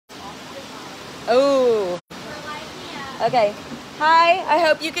Oh. Okay. Hi, I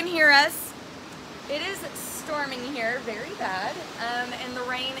hope you can hear us. It is storming here very bad, and the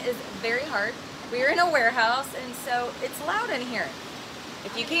rain is very hard. We're in a warehouse, and so it's loud in here.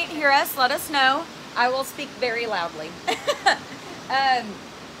 If you can't hear us, let us know. I will speak very loudly.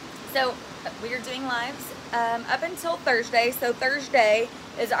 So we are doing lives up until Thursday. So Thursday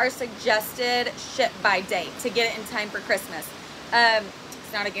is our suggested ship by date to get it in time for Christmas.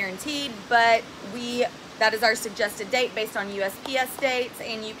 It's not a guaranteed, but that is our suggested date based on USPS dates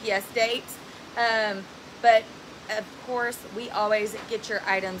and UPS dates. But of course, we always get your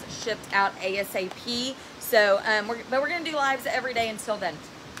items shipped out ASAP. So, we're gonna do lives every day until then.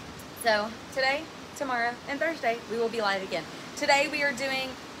 So today, tomorrow, and Thursday, we will be live again. Today we are doing,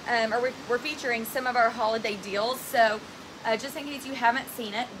 we're featuring some of our holiday deals. So just in case you haven't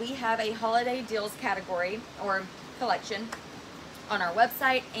seen it, we have a holiday deals category or collection on our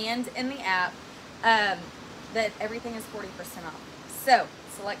website and in the app that everything is 40% off. So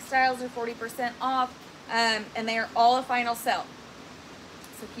select styles are 40% off, and they are all a final sale.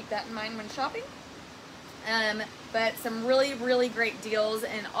 So keep that in mind when shopping. But some really, really great deals,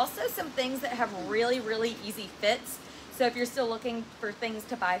 and also some things that have really, really easy fits. So if you're still looking for things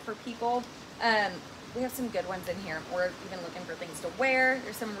to buy for people, we have some good ones in here, or even looking for things to wear.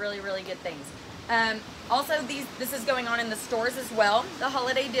 There's some really, really good things. Also, this is going on in the stores as well, the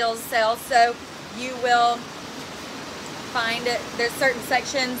holiday deals sale. So you will find it. There's certain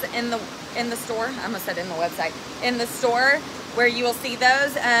sections in the store. I almost said in the website. In the store where you will see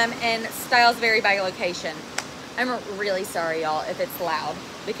those, and styles vary by location. I'm really sorry, y'all, if it's loud,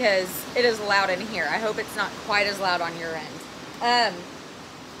 because it is loud in here. I hope it's not quite as loud on your end.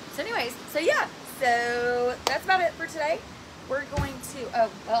 So anyways, so yeah, so that's about it for today. We're going to,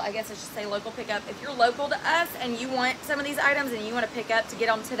 I guess I should say local pickup. If you're local to us and you want some of these items and you want to pick up to get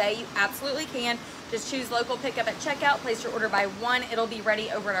on today, you absolutely can. Just choose local pickup at checkout, place your order by 1. It'll be ready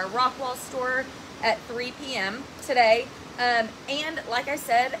over at our Rockwall store at 3 p.m. today. And like I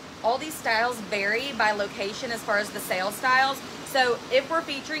said, all these styles vary by location as far as the sale styles. So if we're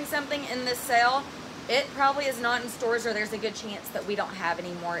featuring something in this sale, it probably is not in stores, or there's a good chance that we don't have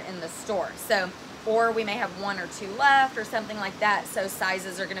any more in the store. So, or we may have 1 or 2 left or something like that. So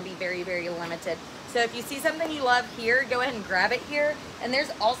sizes are going to be very, very limited. So if you see something you love here, go ahead and grab it here. And there's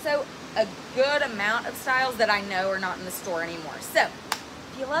also a good amount of styles that I know are not in the store anymore. So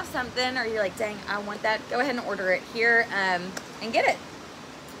if you love something, or you're like, dang, I want that, go ahead and order it here and get it.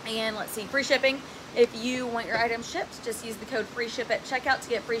 And let's see, free shipping. If you want your item shipped, just use the code FREESHIP at checkout to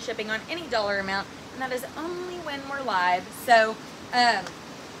get free shipping on any dollar amount. And that is only when we're live. So, yeah,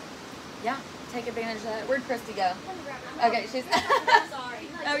 take advantage of that. Where'd Christy go? Okay, she's... Sorry.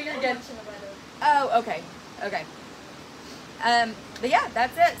 Oh, you're good. Oh, okay. Okay. But yeah,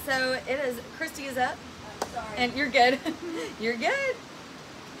 that's it. So it is, Christy is up. I'm sorry. And you're good. You're good.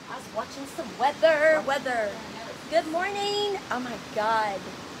 I was watching some weather. Good morning. Oh my God,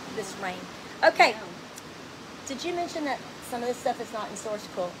 this rain. Okay. Did you mention that some of this stuff is not in stores?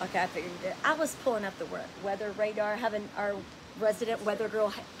 Cool. Okay, I figured you did. I was pulling up the weather radar, having our resident weather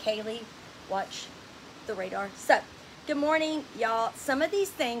girl, Kaylee, watch the radar. So, good morning, y'all. Some of these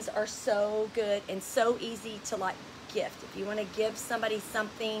things are so good and so easy to like gift. If you want to give somebody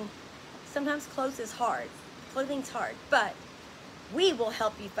something, sometimes clothing's hard, but we will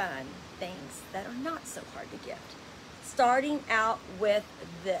help you find things that are not so hard to gift. Starting out with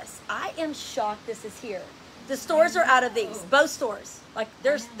this. I am shocked this is here. The stores are out of these, both stores. Like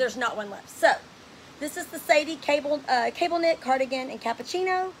there's not one left. So this is the Sadie cable knit cardigan in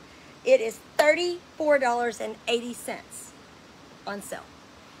cappuccino. It is $34.80 on sale.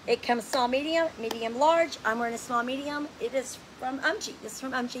 It comes small, medium, medium, large. I'm wearing a small, medium. It is from Umgee. This is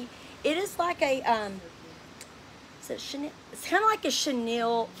from Umgee. It is like a Chanel. It's kind of like a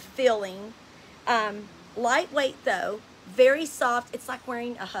chenille feeling. Lightweight though, very soft. It's like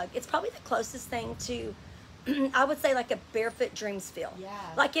wearing a hug. It's probably the closest thing to, I would say, like a Barefoot Dreams feel.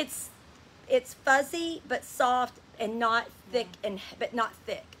 Yeah. Like it's fuzzy but soft and not thick, but not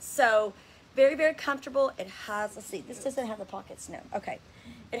thick. So very, very comfortable. It has, let's see, this doesn't have the pockets, no. Okay.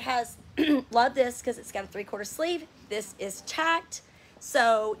 It has, love this because it's got a 3/4 sleeve. This is tacked.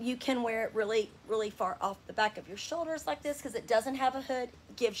 So you can wear it really, really far off the back of your shoulders like this because it doesn't have a hood.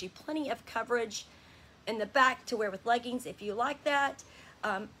 It gives you plenty of coverage in the back to wear with leggings if you like that.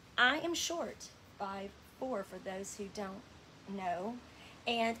 I am short, 5'4" for those who don't know.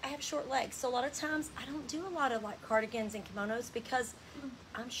 And I have short legs. So a lot of times I don't do a lot of like cardigans and kimonos because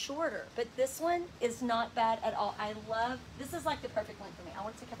I'm shorter. But this one is not bad at all. I love, this is like the perfect length for me. I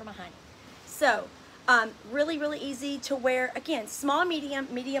want it to cover my hiney. So really, really easy to wear. Again, small, medium,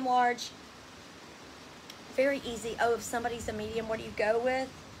 medium, large. very easy. Oh, if somebody's a medium, what do you go with?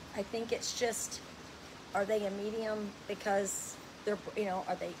 I think it's just, are they a medium because they're, you know,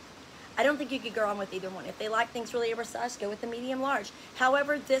 are they, I don't think you could go wrong with either one. If they like things really oversized, go with the medium large.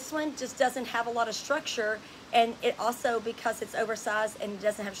 However, this one just doesn't have a lot of structure, and it also, because it's oversized and it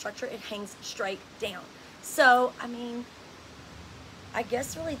doesn't have structure, it hangs straight down. So, I mean, I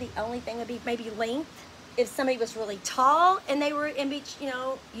guess really the only thing would be maybe length. If somebody was really tall and they were in beach, you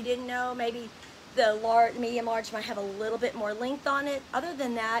know, you didn't know, maybe the large, medium large might have a little bit more length on it. Other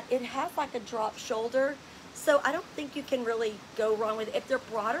than that, it has like a drop shoulder. So I don't think you can really go wrong with it. If they're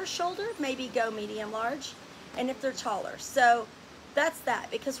broader shoulder, maybe go medium large. And if they're taller. So that's that.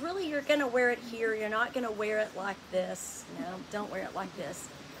 Because really you're going to wear it here. You're not going to wear it like this. No, don't wear it like this.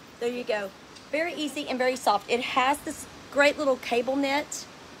 There you go. Very easy and very soft. It has this great little cable knit,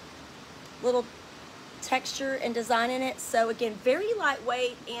 little texture and design in it. So again, very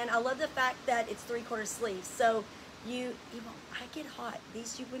lightweight, and I love the fact that it's 3/4 sleeves. So you won't, I get hot.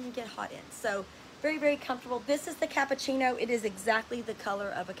 These you wouldn't get hot in. So very, very comfortable. This is the cappuccino. It is exactly the color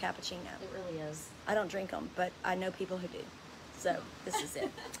of a cappuccino. It really is. I don't drink them, but I know people who do. So this is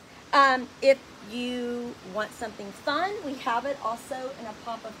it. If you want something fun, we have it also in a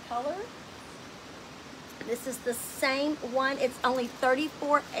pop of color. This is the same one. It's only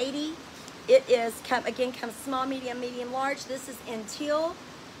 $34.80. It is, again, comes small, medium, medium, large. This is in teal.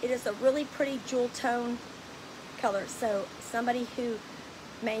 It is a really pretty jewel tone color. So somebody who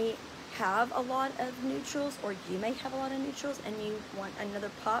may have a lot of neutrals, or you may have a lot of neutrals and you want another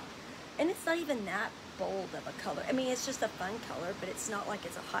pop, and it's not even that bold of a color. I mean, it's just a fun color, but it's not like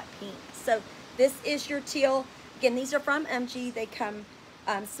it's a hot pink. So this is your teal. Again, these are from MG. They come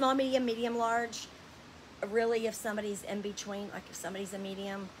small, medium, medium, large. Really, if somebody's in between, like if somebody's a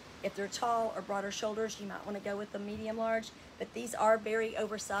medium, if they're tall or broader shoulders, you might want to go with the medium large. But these are very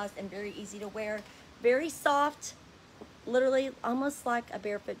oversized and very easy to wear. Very soft, literally almost like a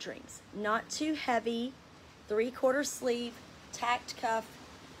Barefoot Dreams. Not too heavy, 3/4 sleeve, tacked cuff.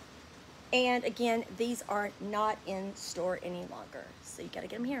 And again, these are not in store any longer. So you gotta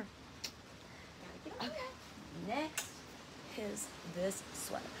get them here. Okay, next is this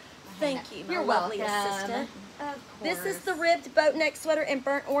sweater. Thank you, my You're lovely welcome. assistant. Of This is course. the ribbed boat neck sweater in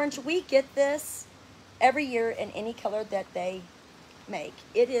burnt orange. We get this every year in any color that they make.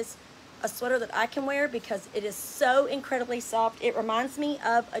 It is a sweater that I can wear because it is so incredibly soft. It reminds me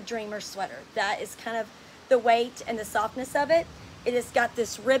of a Dreamer sweater. That is kind of the weight and the softness of it. It has got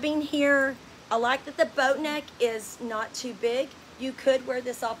this ribbing here. I like that the boat neck is not too big. You could wear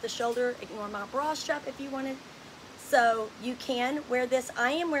this off the shoulder, ignore my bra strap if you wanted. So you can wear this.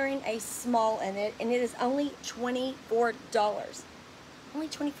 I am wearing a small in it, and it is only $24. Only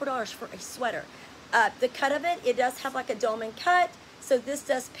 $24 for a sweater. The cut of it does have like a dolman cut, so this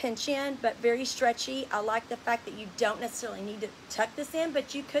does pinch in, but very stretchy. I like the fact that you don't necessarily need to tuck this in,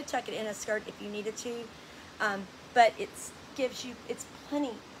 but you could tuck it in a skirt if you needed to. But it's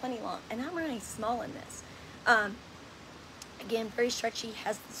plenty long, and I'm wearing a small in this. Again, very stretchy,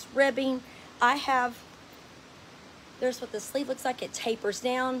 has this ribbing. There's what the sleeve looks like. It tapers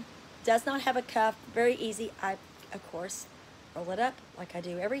down, does not have a cuff, very easy. I, of course, roll it up like I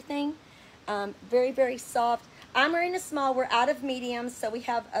do everything. Very, very soft. I'm wearing a small. We're out of mediums, so we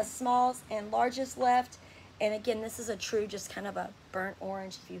have a smalls and larges left. And again, this is a true, just kind of a burnt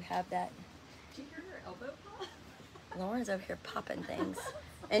orange if you have that. Did you hear her elbow pop? Lauren's over here popping things.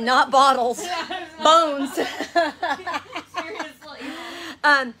 And not bottles, bones. Seriously.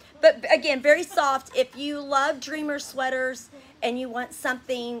 But again, very soft. If you love Dreamer sweaters and you want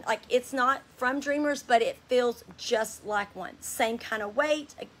something, like it's not from Dreamers, but it feels just like one. Same kind of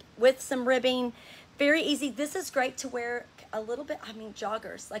weight with some ribbing. Very easy. This is great to wear a little bit,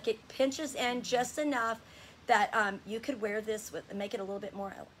 joggers. Like it pinches in just enough that you could wear this with and make it a little bit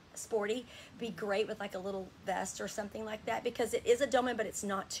more sporty. Be great with like a little vest or something like that, because it is a dolman, but it's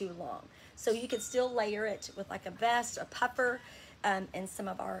not too long. So you could still layer it with like a vest, a puffer, and some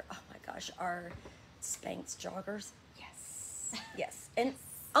of our, oh my gosh, our Spanx joggers. Yes. And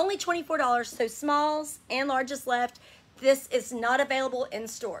only $24. So smalls and larges left. This is not available in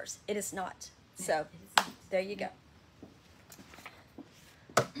stores. It is not. So there you go.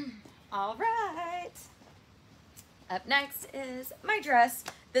 All right. Up next is my dress.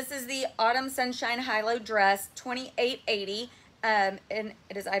 This is the Autumn Sunshine High-Low dress, $28.80. And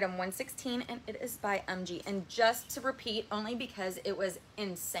it is item 116, and it is by MG. And just to repeat, only because it was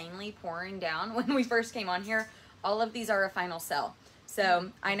insanely pouring down when we first came on here, all of these are a final sell.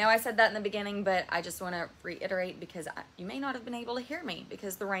 So I know I said that in the beginning, but I just want to reiterate because you may not have been able to hear me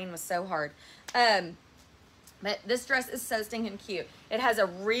because the rain was so hard. But this dress is so stinking cute. It has a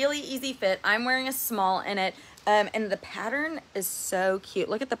really easy fit. I'm wearing a small in it. And the pattern is so cute.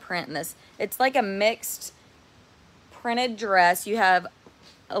 Look at the print in this. It's like a mixed printed dress. You have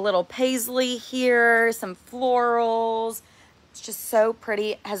a little paisley here, some florals. It's just so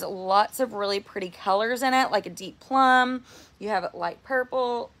pretty. It has lots of really pretty colors in it, like a deep plum. You have light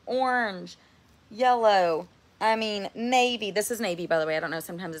purple, orange, yellow. I mean, navy. This is navy, by the way. I don't know.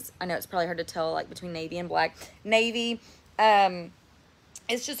 Sometimes I know it's probably hard to tell, like, between navy and black. Navy.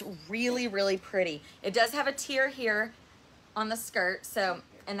 It's just really, really pretty. It does have a tier here on the skirt. So,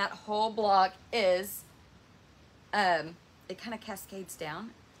 and that whole block is, it kind of cascades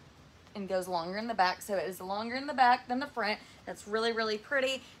down and goes longer in the back. So it is longer in the back than the front. That's really, really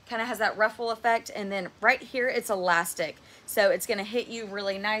pretty. Kind of has that ruffle effect. And then right here, it's elastic. So it's going to hit you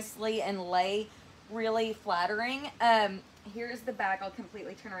really nicely and lay really flattering. Here's the back. I'll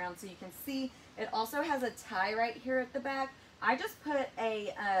completely turn around so you can see. It also has a tie right here at the back. I just put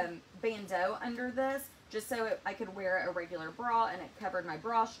a bandeau under this just so I could wear a regular bra, and it covered my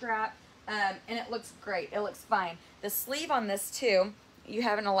bra strap. And it looks great. It looks fine. The sleeve on this too, you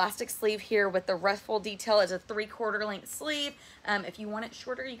have an elastic sleeve here with the ruffle detail. It's a 3/4 length sleeve. If you want it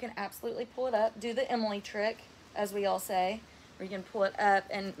shorter, you can absolutely pull it up. Do the Emily trick, as we all say, where you can pull it up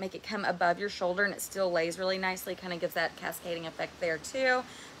and make it come above your shoulder, and it still lays really nicely. Kind of gives that cascading effect there too.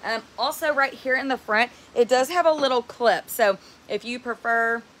 Also right here in the front, it does have a little clip. So if you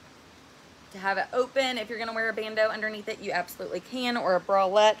prefer to have it open, if you're going to wear a bandeau underneath it, you absolutely can, or a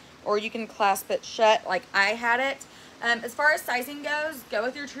bralette, or you can clasp it shut like I had it. As far as sizing goes, go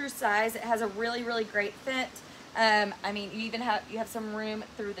with your true size. It has a really, really great fit. I mean, you have some room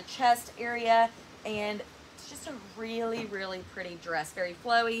through the chest area, and it's just a really, really pretty dress. Very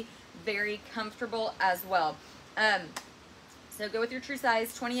flowy, very comfortable as well. So go with your true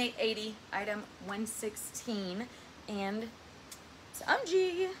size, 2880, item 116, and it's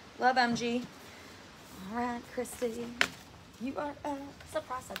MG. Love MG. All right, Christy, you are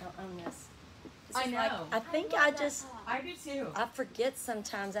Surprised I don't own this. I know. Like, I think I just, I do too. I forget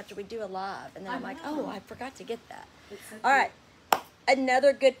sometimes after we do a live, and then I'm like, oh, I forgot to get that. So All right,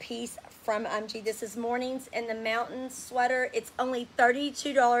 another good piece from MG. This is Mornings in the Mountains sweater. It's only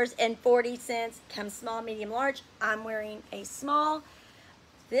 $32.40. Comes small, medium, large. I'm wearing a small.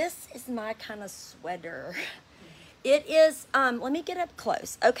 This is my kind of sweater. It is, let me get up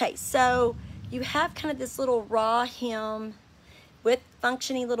close. Okay, so you have kind of this little raw hem with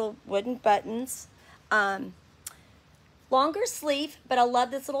functioning little wooden buttons. Longer sleeve, but I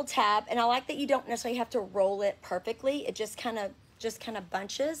love this little tab, and I like that you don't necessarily have to roll it perfectly. It just kind of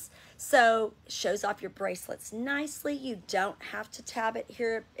bunches, so it shows off your bracelets nicely. You don't have to tab it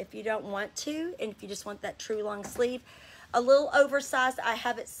here if you don't want to, and if you just want that true long sleeve. A little oversized. I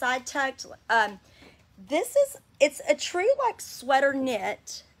have it side tucked. It's a true like sweater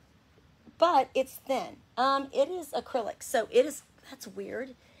knit, but it's thin. It is acrylic, so it is. That's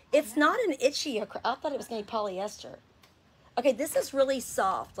weird. It's not an itchy acrylic. I thought it was going to be polyester. Okay, this is really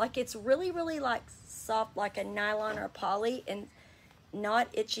soft. Like, it's really, really like soft, like a nylon or a poly, and not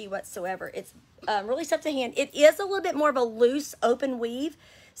itchy whatsoever. It's really soft to hand. It is a little bit more of a loose, open weave.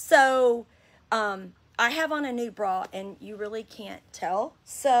 So I have on a new bra, and you really can't tell.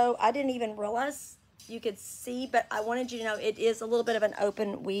 So I didn't even realize you could see, but I wanted you to know it is a little bit of an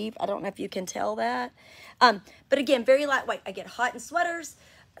open weave. I don't know if you can tell that. But again, very lightweight. I get hot in sweaters,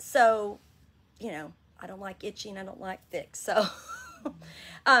 so, you know, I don't like itchy and I don't like thick. So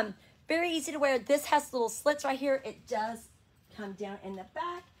very easy to wear. This has little slits right here. It does come down in the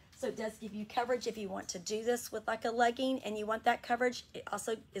back, so it does give you coverage if you want to do this with like a legging and you want that coverage. It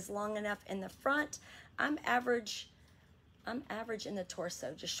also is long enough in the front. I'm average in the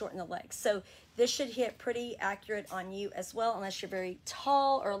torso, just short in the legs. So this should hit pretty accurate on you as well, unless you're very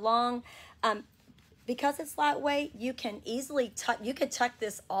tall or long. Because it's lightweight, you can easily tuck, you could tuck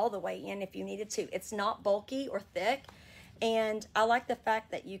this all the way in if you needed to. It's not bulky or thick. And I like the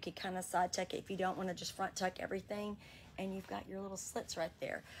fact that you could kind of side tuck it if you don't want to just front tuck everything. And you've got your little slits right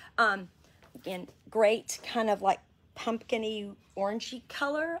there. Again, great kind of like pumpkin-y, orangey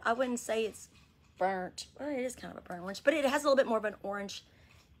color. I wouldn't say it's burnt. Well, it is kind of a burnt orange, but it has a little bit more of an orange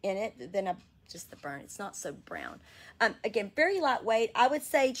in it than just the burnt. It's not so brown. Again, very lightweight. I would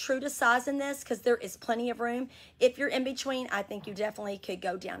say true to size in this because there is plenty of room. If you're in between, I think you definitely could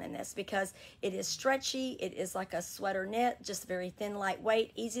go down in this because it is stretchy. It is like a sweater knit, just very thin,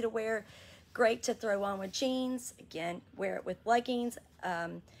 lightweight, easy to wear. Great to throw on with jeans. Again, wear it with leggings.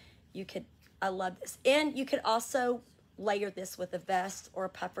 I love this. And you could also layer this with a vest or a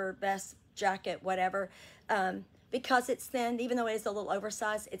puffer vest, jacket, whatever. because it's thin, even though it is a little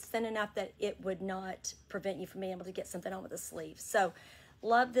oversized, it's thin enough that it would not prevent you from being able to get something on with the sleeve. So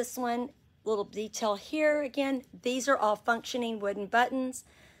love this one. Little detail here. Again, these are all functioning wooden buttons.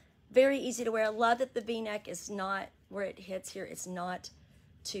 Very easy to wear. I love that the V-neck is not where it hits here. It's not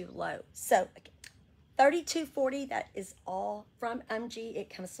too low. So $32.40, that is all from MG. It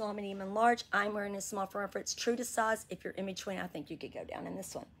comes small, medium, and large. I'm wearing a small for reference, true to size. If you're in between, I think you could go down in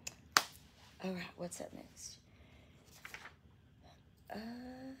this one. All right, what's up next?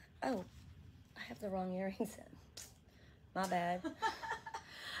 Oh, I have the wrong earrings in. My bad.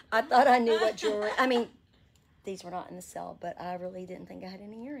 I thought I knew what jewelry, I mean, these were not in the sale, but I really didn't think I had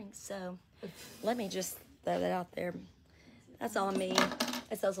any earrings. So let me just throw that out there. That's on me.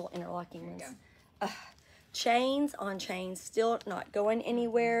 It's those little interlocking ones. Chains on chains, still not going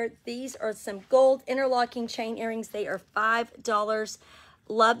anywhere. These are some gold interlocking chain earrings. They are $5.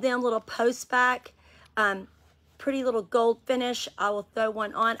 Love them. Little post back. Pretty little gold finish. I will throw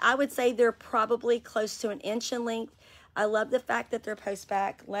one on. I would say they're probably close to 1 inch in length. I love the fact that they're post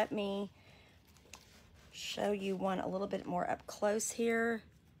back. Let me show you one a little bit more up close here.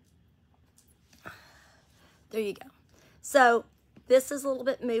 There you go. So this is a little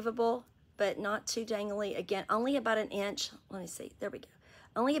bit movable, but not too dangly. Again, only about 1 inch. Let me see. There we go.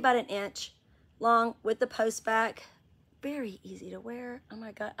 Only about 1 inch long with the post back. Very easy to wear. Oh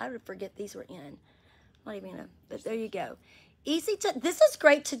my God, I would forget these were in. Not even gonna, but there you go. Easy to, this is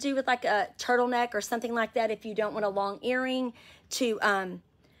great to do with like a turtleneck or something like that if you don't want a long earring to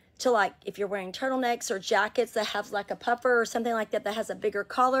like if you're wearing turtlenecks or jackets that have like a puffer or something like that that has a bigger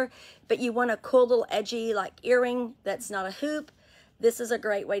collar, but you want a cool little edgy like earring that's not a hoop. This is a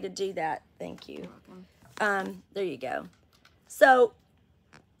great way to do that. Thank you. There you go. So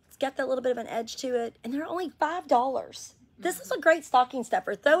it's got that little bit of an edge to it, and they're only $5. This is a great stocking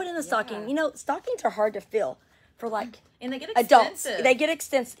stuffer. Throw it in a stocking. You know, stockings are hard to fill for like and they get adults. expensive. They get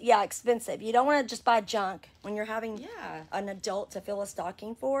expensive. Yeah, expensive. You don't want to just buy junk when you're having an adult to fill a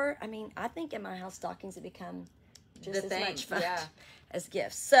stocking for. I mean, I think in my house stockings have become just as much fun as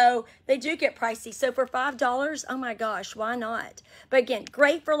gifts. So they do get pricey. So for $5, oh my gosh, why not? But again,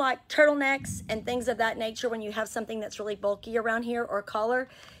 great for like turtlenecks and things of that nature when you have something that's really bulky around here or a collar.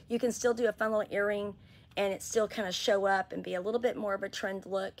 You can still do a fun little earring and it still kind of show up and be a little bit more of a trend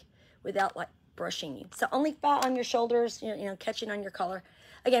look without like brushing you. So only $5 on your shoulders, you know, catching on your collar.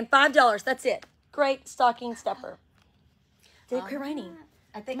 Again, $5. That's it. Great stocking stuffer. Did it quit raining?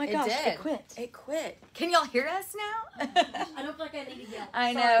 I think oh my gosh, did. it quit. It quit. Can y'all hear us now? I don't feel like I need to yell.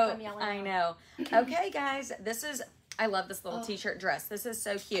 I Sorry know. if I'm yelling I out. know. Okay, guys, this is. I love this little t-shirt dress. This is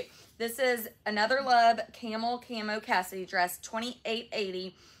so cute. This is Another Love camel camo Cassidy dress,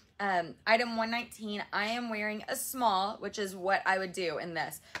 $28.80. Item 119. I am wearing a small, which is what I would do in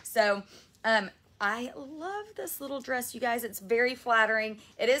this. So, I love this little dress, you guys. It's very flattering.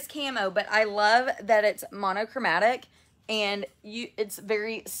 It is camo, but I love that it's monochromatic and it's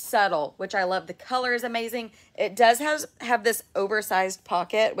very subtle, which I love. The color is amazing. It does have this oversized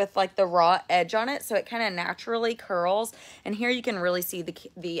pocket with like the raw edge on it, so it kind of naturally curls. And here you can really see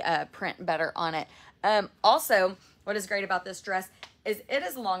the print better on it. Also, what is great about this dress is it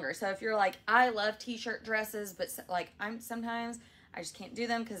is longer. So if you're like, I love t-shirt dresses, but like sometimes I just can't do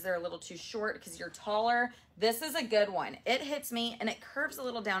them because they're a little too short because you're taller. This is a good one. It hits me and it curves a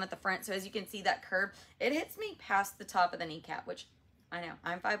little down at the front. So as you can see that curve, it hits me past the top of the kneecap, which I know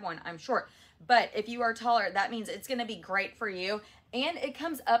I'm 5'1", I'm short. But if you are taller, that means it's gonna be great for you. And it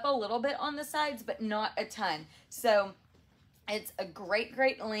comes up a little bit on the sides, but not a ton. So it's a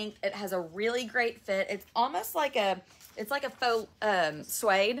great length. It has a really great fit. It's almost like it's like a faux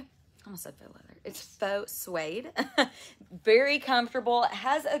suede. I almost said faux leather. It's faux suede. Very comfortable. It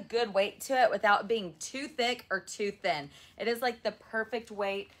has a good weight to it without being too thick or too thin. It is like the perfect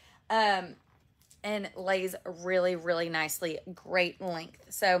weight and lays really nicely. Great length.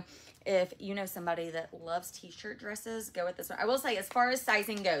 So if you know somebody that loves t-shirt dresses, go with this one. I will say, as far as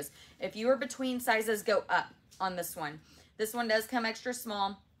sizing goes, if you are between sizes, go up on this one. This one does come extra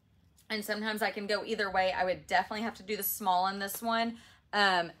small, and sometimes I can go either way. I would definitely have to do the small on this one.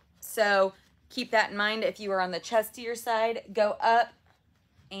 So keep that in mind. If you are on the chestier side, go up.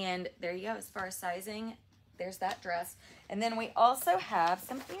 And there you go. As far as sizing, there's that dress. And then we also have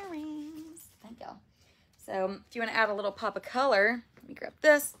some earrings. Thank y'all. So if you want to add a little pop of color, let me grab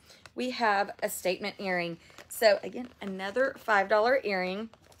this. We have a statement earring. So again, another $5 earring.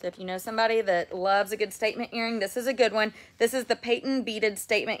 So if you know somebody that loves a good statement earring, this is a good one. This is the Peyton beaded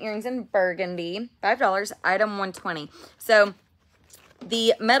statement earrings in burgundy. $5, item 120. So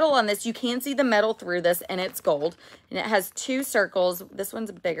The metal on this, you can see the metal through this, and it's gold. And it has 2 circles. This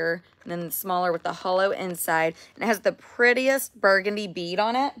one's bigger, and then the smaller with the hollow inside. And it has the prettiest burgundy bead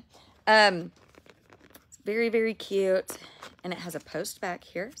on it. It's very, very cute. And it has a post back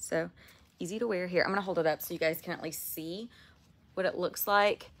here, so easy to wear. Here, I'm going to hold it up so you guys can at least see what it looks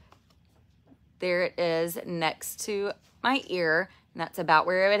like. There it is next to my ear. And that's about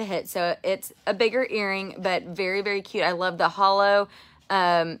where it would hit. So it's a bigger earring, but very, very cute. I love the hollow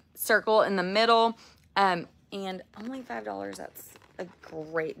circle in the middle. And only $5. That's a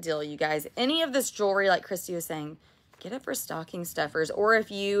great deal, you guys. Any of this jewelry, like Christy was saying, get it for stocking stuffers. Or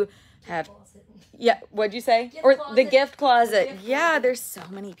if you have, yeah, what'd you say? The gift closet. Yeah, there's so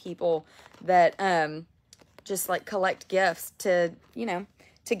many people that just like collect gifts to, you know,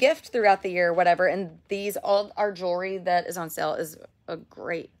 to gift throughout the year or whatever. And these, all our jewelry that is on sale is a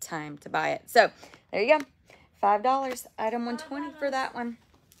great time to buy it. So there you go. $5, item 120 for that one.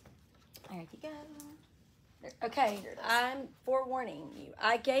 There you go. Okay, I'm forewarning you.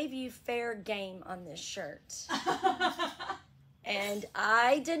 I gave you fair game on this shirt. And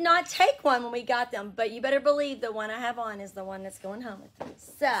I did not take one when we got them, but you better believe the one I have on is the one that's going home with me.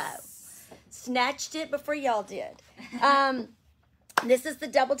 So, snatched it before y'all did. This is the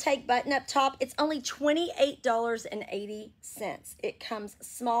double take button up top. It's only $28.80. It comes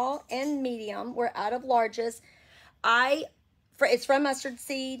small and medium. We're out of larges. It's from Mustard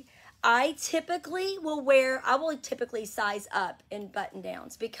Seed. I will typically size up in button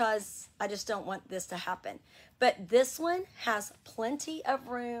downs because I just don't want this to happen. But this one has plenty of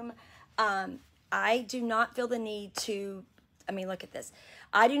room. I do not feel the need to, look at this.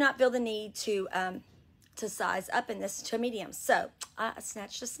 I do not feel the need to size up in this to medium. So I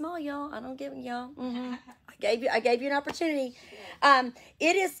snatched a small, y'all. I don't give y'all. I gave you an opportunity.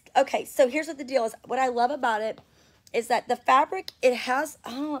 It is, okay, so here's what the deal is. What I love about it is that the fabric, it has,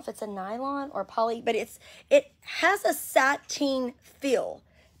 I don't know if it's a nylon or poly, but it has a sateen feel,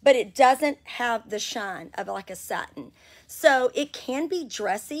 but it doesn't have the shine of like a satin. So it can be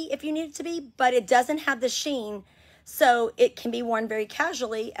dressy if you need it to be, but it doesn't have the sheen. So it can be worn very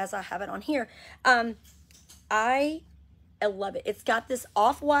casually as I have it on here. I love it. It's got this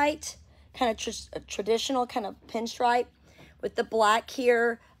off-white, kind of traditional kind of pinstripe with the black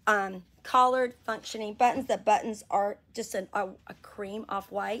here, collared functioning buttons. The buttons are just a cream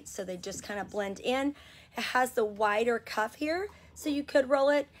off-white, so they just kind of blend in. It has the wider cuff here, so you could roll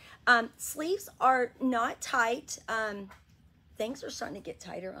it. Sleeves are not tight. Things are starting to get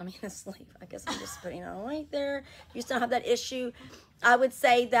tighter on me in the sleeve. I guess I'm just putting it on right there. You still have that issue. I would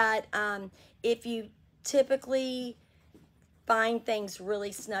say that if you typically find things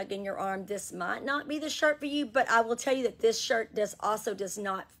really snug in your arm, this might not be the shirt for you, but I will tell you that this shirt does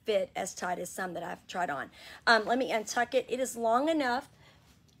not fit as tight as some that I've tried on. Let me untuck it. It is long enough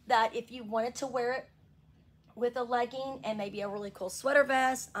that if you wanted to wear it with a legging and maybe a really cool sweater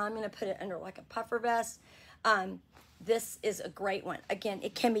vest, I'm going to put it under like a puffer vest. This is a great one. Again,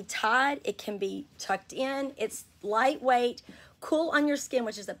 it can be tied, it can be tucked in, it's lightweight, cool on your skin,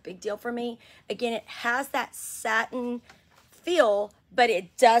 which is a big deal for me. Again, it has that satin feel, but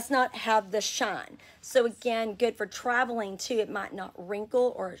it does not have the shine. So again, good for traveling too. It might not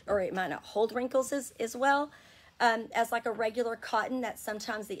wrinkle or it might not hold wrinkles as well as like a regular cotton. That's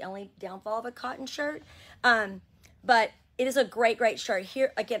sometimes the only downfall of a cotton shirt. But it is a great, great shirt.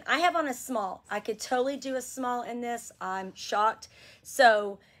 Here, again, I have on a small. I could totally do a small in this. I'm shocked.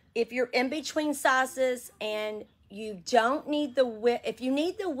 So if you're in between sizes and you don't need the width, if you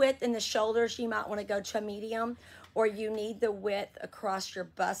need the width in the shoulders, you might want to go to a medium, or you need the width across your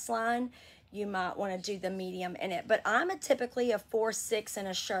bust line, you might want to do the medium in it. But I'm typically a 4'6" in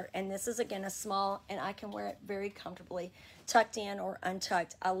a shirt, and this is, again, a small, and I can wear it very comfortably, tucked in or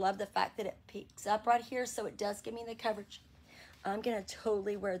untucked. I love the fact that it peaks up right here, so it does give me the coverage. I'm going to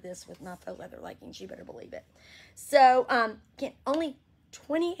totally wear this with my faux leather leggings. You better believe it. So, again, only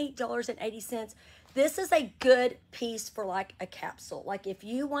 $28.80. This is a good piece for like a capsule. Like if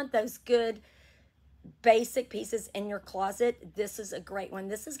you want those good basic pieces in your closet, this is a great one.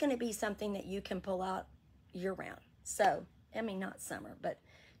 This is going to be something that you can pull out year round. So, I mean, not summer, but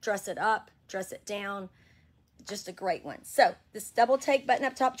dress it up, dress it down. Just a great one. So this double take button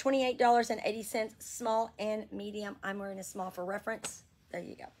up top, $28.80, small and medium. I'm wearing a small for reference. There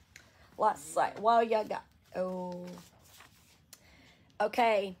you go. Lots like, well, you got, oh.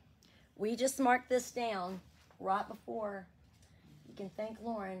 Okay, we just marked this down right before. You can thank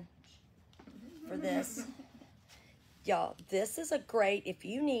Lauren for this. Y'all, this is a great, if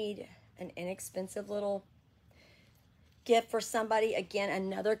you need an inexpensive little gift for somebody. Again,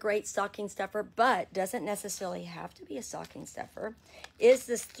 another great stocking stuffer, but doesn't necessarily have to be a stocking stuffer, is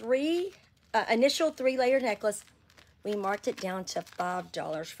this initial 3-layer necklace. We marked it down to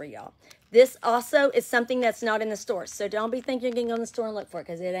 $5 for y'all. This also is something that's not in the store. So don't be thinking you can go in the store and look for it,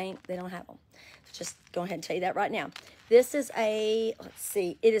 because they don't have them. Just go ahead and tell you that right now. This is a, let's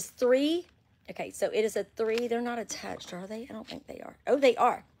see, it is 3. Okay, so it is a 3. They're not attached, are they? I don't think they are. Oh, they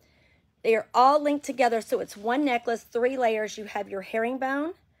are. They are all linked together. So it's one necklace, 3 layers. You have your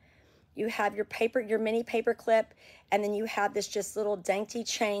herringbone, you have your mini paper clip, and then you have this just little dainty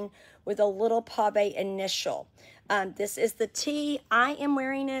chain with a little pave initial. This is the T. I am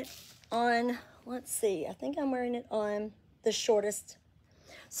wearing it on, let's see, I think I'm wearing it on the shortest.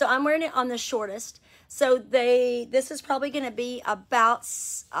 So I'm wearing it on the shortest. So this is probably going to be about,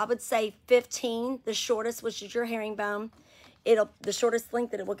 I would say 15, the shortest, which is your herringbone. The shortest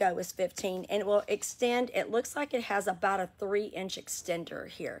length that it will go is 15, and it will extend. It looks like it has about a 3-inch extender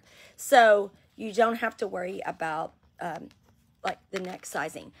here. So you don't have to worry about like the neck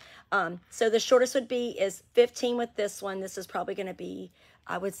sizing. So the shortest is 15 with this one. This is probably going to be,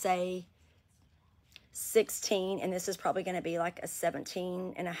 I would say, 16, and this is probably going to be like a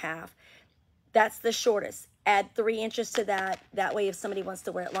 17.5. That's the shortest. Add 3 inches to that. That way, if somebody wants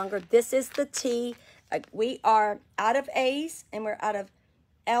to wear it longer. This is the T. We are out of A's and we're out of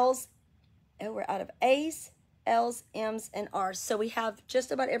L's. And we're out of A's, L's, M's, and R's. So we have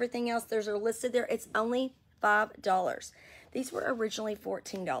just about everything else. There's are listed there. It's only $5. These were originally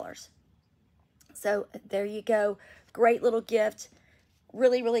 $14. So there you go. Great little gift.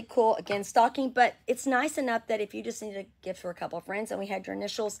 Really, really cool. Again, stocking, but it's nice enough that if you just need a gift for a couple of friends and we had your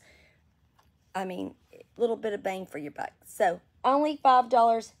initials, I mean, a little bit of bang for your buck. So only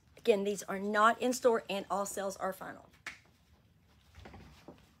 $5. Again, these are not in store and all sales are final.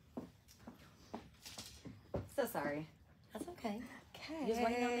 So sorry. That's okay. Okay. Just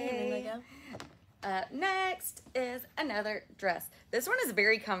waiting on me and then they go. Next is another dress. This one is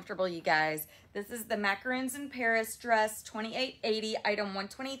very comfortable, you guys. This is the Macaroons in Paris dress, 2880, item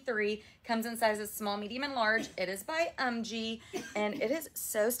 123. Comes in sizes small, medium, and large. It is by UMG, and it is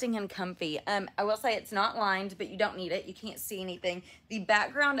so stinking comfy. I will say it's not lined, but you don't need it. You can't see anything. The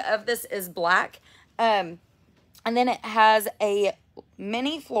background of this is black, and then it has a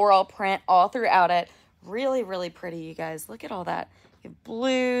mini floral print all throughout it. Really, really pretty, you guys. Look at all that. You have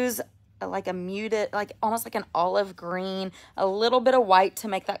blues, like a muted, like almost like an olive green, a little bit of white to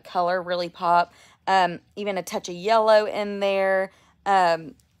make that color really pop, even a touch of yellow in there,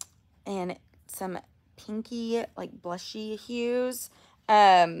 and some pinky, like blushy hues,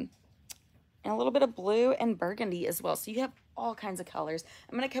 and a little bit of blue and burgundy as well. So you have all kinds of colors.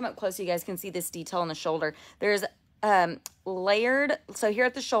 I'm going to come up close so you guys can see this detail on the shoulder. There's layered, so here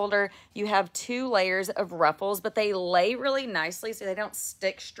at the shoulder you have 2 layers of ruffles, but they lay really nicely so they don't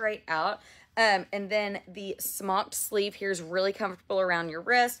stick straight out. And then the smocked sleeve here is really comfortable around your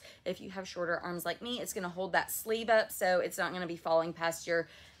wrist. If you have shorter arms like me, it's going to hold that sleeve up so it's not going to be falling past your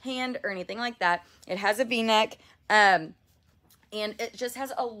hand or anything like that. It has a v-neck, and it just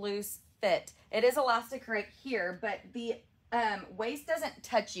has a loose fit. It is elastic right here, but the waist doesn't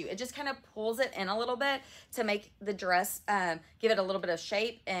touch you. It just kind of pulls it in a little bit to make the dress give it a little bit of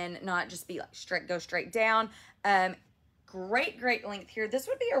shape and not just be like go straight down. Great length here. This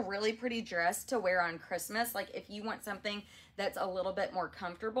would be a really pretty dress to wear on Christmas, like if you want something that's a little bit more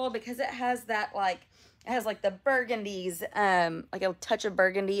comfortable, because it has that like, it has like the burgundies, like a touch of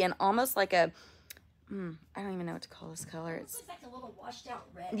burgundy and almost like a I don't even know what to call this color. It looks like a little washed out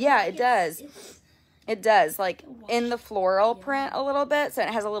red. Yeah, it does. It does, like in the floral print a little bit. So it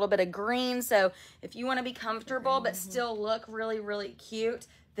has a little bit of green. So if you want to be comfortable but still look really, really cute,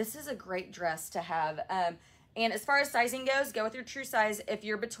 this is a great dress to have. And as far as sizing goes, go with your true size. If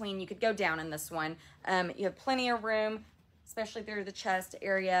you're between, you could go down in this one. You have plenty of room, especially through the chest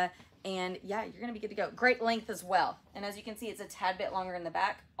area. And yeah, you're going to be good to go. Great length as well. And as you can see, it's a tad bit longer in the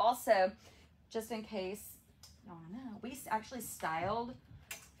back. Also, just in case you don't know, we actually styled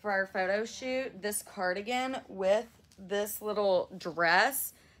for our photo shoot this cardigan with this little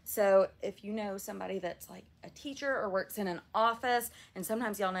dress. So if you know somebody that's like a teacher or works in an office, and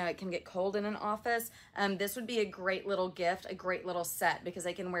sometimes y'all know it can get cold in an office, this would be a great little gift, a great little set, because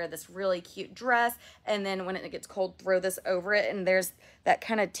they can wear this really cute dress, and then when it gets cold, throw this over it, and there's that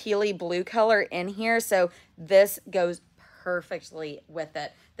kind of tealy blue color in here. So this goes perfectly with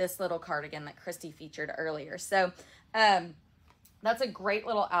it, this little cardigan that Christy featured earlier. So that's a great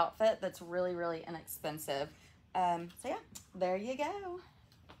little outfit that's really, really inexpensive. So yeah, there you go.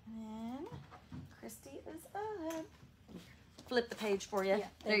 And Christy is up. flip the page for you. Yeah,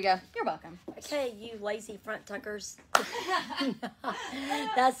 There you go. You're welcome. Okay, you lazy front tuckers.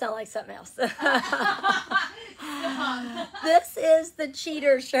 That sounds like something else. This is the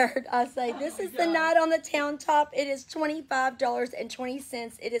cheater shirt. I say this is the Night on the Town top. It is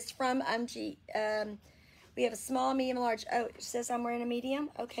 $25.20. It is from we have a small, medium, large. Oh, it says I'm wearing a medium.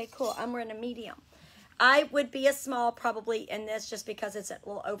 Okay, cool. I'm wearing a medium. I would be a small probably in this just because it's a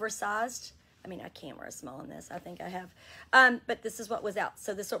little oversized. I mean, I can't wear a small in this. I think I have. But this is what was out.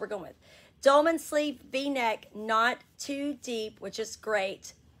 So this is what we're going with. Dolman sleeve, V-neck, not too deep, which is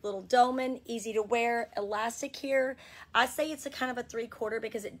great. Little dolman, easy to wear, elastic here. I say it's a kind of a 3/4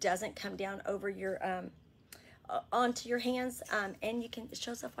 because it doesn't come down over your onto your hands, and it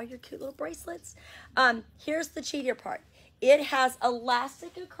shows off all your cute little bracelets. Here's the cheater part. It has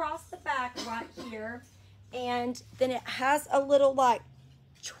elastic across the back right here, and then it has a little like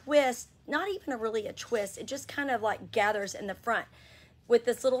twist, not even really a twist. It just kind of like gathers in the front with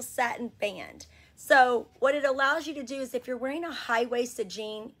this little satin band. So what it allows you to do is if you're wearing a high-waisted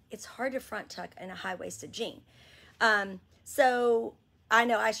jean, it's hard to front tuck in a high-waisted jean. So I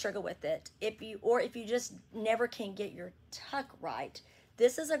know I struggle with it. If you just never can get your tuck right,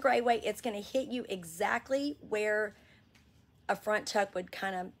 this is a great way. It's going to hit you exactly where a front tuck would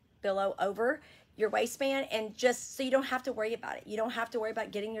kind of billow over your waistband, and just so you don't have to worry about it. You don't have to worry about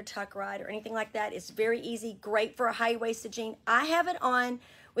getting your tuck right or anything like that. It's very easy, great for a high-waisted jean. I have it on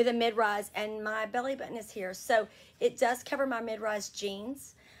with a mid-rise, and my belly button is here, so it does cover my mid-rise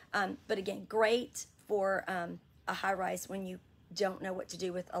jeans. But again, great for a high-rise when you don't know what to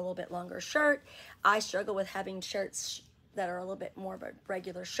do with a little bit longer shirt. I struggle with having shirts that are a little bit more of a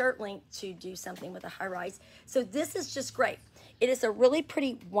regular shirt length to do something with a high-rise. So this is just great. It is a really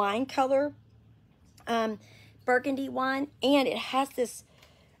pretty wine color, burgundy wine, and it has this,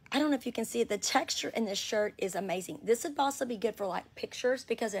 I don't know if you can see it, the texture in this shirt is amazing. This would also be good for like pictures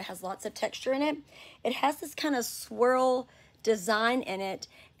because it has lots of texture in it. It has this kind of swirl design in it,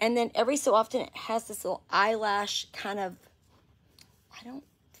 and then every so often it has this little eyelash kind of, I don't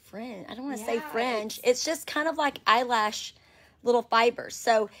want to say fringe. It's just kind of like eyelash little fibers.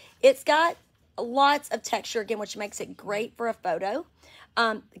 So it's got lots of texture again, which makes it great for a photo.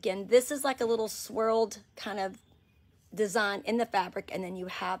 Again, this is like a little swirled kind of design in the fabric, and then you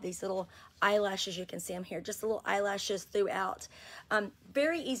have these little eyelashes. You can see them here, just little eyelashes throughout.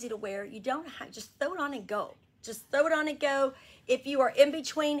 Very easy to wear. You don't have, just throw it on and go. Just throw it on and go. If you are in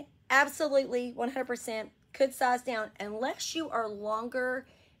between, absolutely 100% could size down, unless you are longer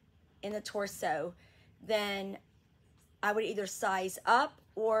in the torso, then I would either size up,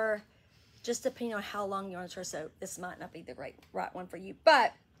 or just depending on how long you're on the torso, this might not be the right one for you,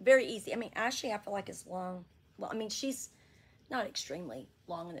 but very easy. I mean, Ashley, I feel like is long. Well, I mean, she's not extremely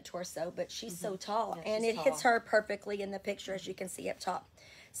long in the torso, but she's so tall, and it hits her perfectly in the picture, as you can see up top.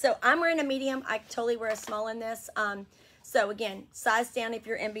 So I'm wearing a medium. I totally wear a small in this. So again, size down if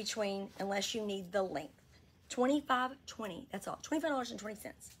you're in between, unless you need the length. $25.20. That's all.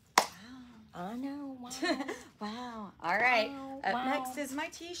 $25.20. Wow. I know. Wow. Wow. All right. Wow. Up next is my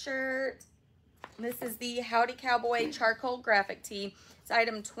t-shirt. This is the Howdy Cowboy charcoal graphic tee. It's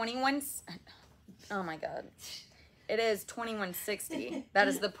item 21. Oh my God. It is $21.60. That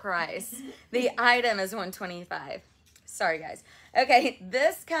is the price. The item is $125. Sorry, guys. Okay,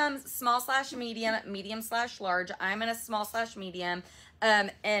 this comes small/medium, medium/large. I'm in a small/medium,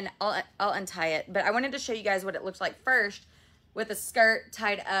 and I'll untie it. But I wanted to show you guys what it looks like first with a skirt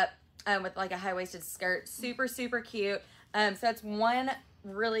tied up with like a high-waisted skirt. Super, super cute. So that's one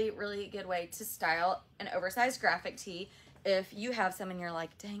really, really good way to style an oversized graphic tee. If you have some and you're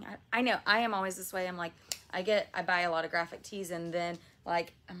like, dang, I know, I am always this way. I'm like, I buy a lot of graphic tees, and then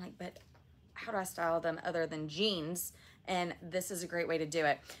like, I'm like, but how do I style them other than jeans? And this is a great way to do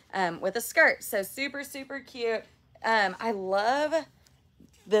it with a skirt. So super, super cute. I love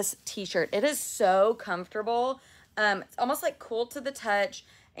this t-shirt. It is so comfortable. It's almost like cool to the touch,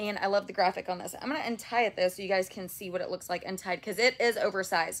 and I love the graphic on this. I'm going to untie it though so you guys can see what it looks like untied, because it is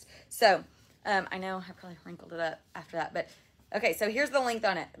oversized. So I know I probably wrinkled it up after that, but okay, so here's the length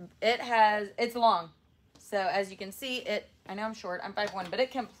on it. It's long. So as you can see, I know I'm short, I'm 5'1", but it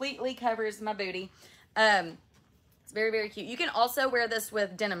completely covers my booty. It's very, very cute. You can also wear this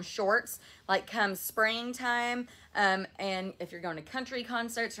with denim shorts, like come springtime, and if you're going to country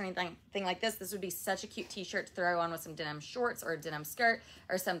concerts or anything like this would be such a cute t-shirt to throw on with some denim shorts or a denim skirt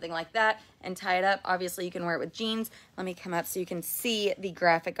or something like that, and tie it up. Obviously, you can wear it with jeans. Let me come up so you can see the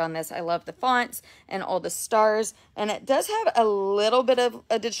graphic on this. I love the fonts and all the stars, and it does have a little bit of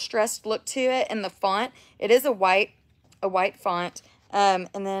a distressed look to it in the font. It is a white font. And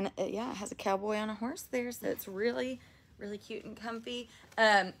then, yeah, it has a cowboy on a horse there, so it's really, really cute and comfy.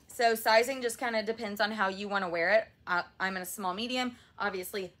 So sizing just kind of depends on how you want to wear it. I'm in a small medium,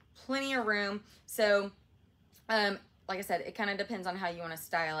 obviously plenty of room. So like I said, it kind of depends on how you want to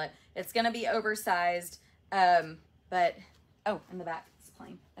style it. It's going to be oversized, but oh, in the back it's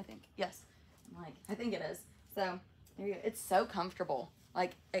plain, I think. Yes, I think it is. So there you go. It's so comfortable,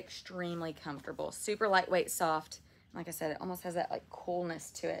 like extremely comfortable, super lightweight, soft. Like I said, it almost has that like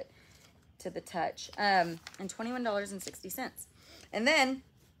coolness to it, to the touch. And $21.60. And then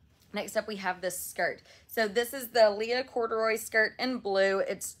next up we have this skirt. So this is the Leah corduroy skirt in blue.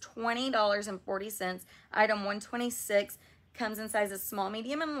 It's $20.40. Item 126. Comes in sizes small,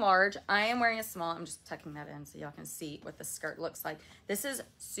 medium, and large. I am wearing a small. I'm just tucking that in so y'all can see what the skirt looks like. This is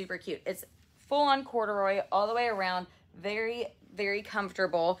super cute. It's full on corduroy all the way around. Very, very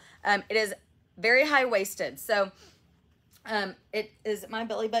comfortable. It is very high-waisted. So it is, my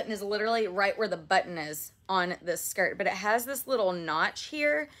belly button is literally right where the button is on this skirt, but it has this little notch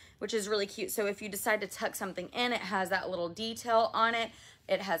here, which is really cute. So if you decide to tuck something in, it has that little detail on it.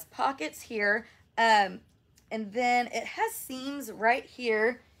 It has pockets here. And then it has seams right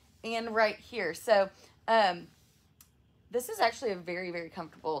here and right here. So this is actually a very, very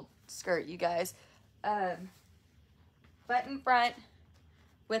comfortable skirt, you guys. Button front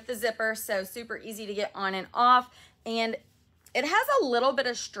with the zipper, so super easy to get on and off. And it has a little bit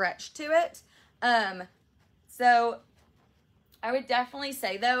of stretch to it. So I would definitely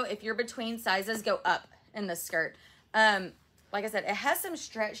say though, if you're between sizes, go up in the skirt. Like I said, it has some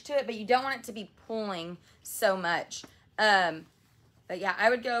stretch to it, but you don't want it to be pulling so much. But yeah, I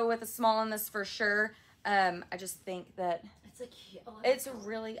would go with a small in this for sure. I just think that It's a cute. it's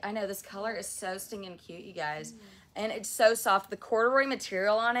really, I know this color is so stinging cute, you guys. And it's so soft. The corduroy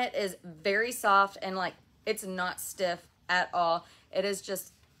material on it is very soft and like, it's not stiff at all. It is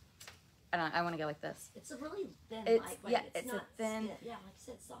just, I don't know, I want to go like this. It's a really thin, It's, yeah, it's not a thin. stiff. Yeah, like I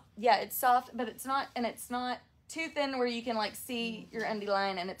said, soft. Yeah, it's soft, but it's not, and it's not too thin where you can like see your undie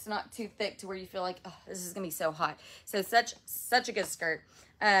line, and it's not too thick to where you feel like, oh, this is gonna be so hot. So such a good skirt.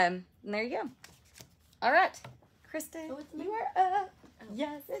 And there you go. All right, Kristen, Oh, it's me? you are up. Oh.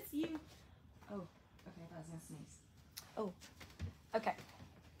 Yes, it's you. Oh, okay, I was gonna sneeze. Oh, okay.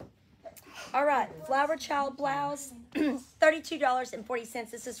 All right, Flower Child blouse, $32.40.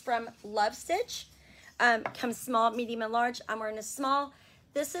 This is from Love Stitch. Comes small, medium, and large. I'm wearing a small.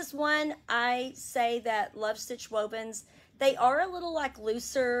 This is one I say that Love Stitch wovens, they are a little like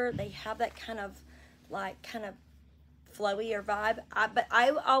looser. They have that kind of flowier vibe. But I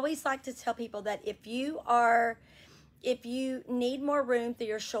always like to tell people that if you need more room through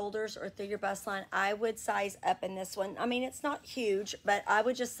your shoulders or through your bust line, I would size up in this one. I mean, it's not huge, but I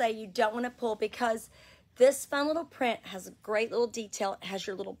would just say you don't want to pull, because this fun little print has a great little detail. It has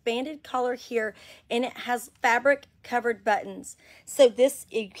your little banded collar here, and it has fabric covered buttons. So this,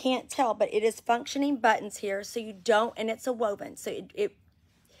 you can't tell, but it is functioning buttons here. So you don't, and it's a woven. So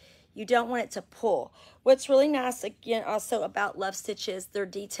you don't want it to pull. What's really nice, again, also about Love Stitch is their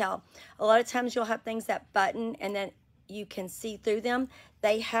detail. A lot of times you'll have things that button and then you can see through them.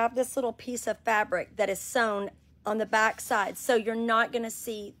 They have this little piece of fabric that is sewn on the back side, so you're not going to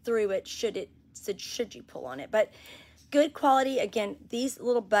see through it should you pull on it. But good quality. Again, these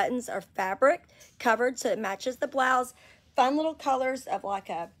little buttons are fabric covered, so it matches the blouse. Fun little colors of like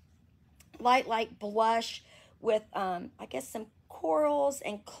a light blush with I guess some corals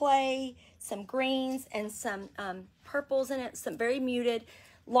and clay, some greens, and some purples in it, some very muted.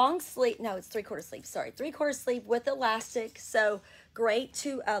 Long sleeve, no, it's 3/4 sleeve, sorry. 3/4 sleeve with elastic, so great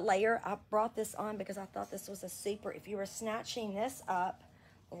to layer. I brought this on because I thought this was a super, if you were snatching this up,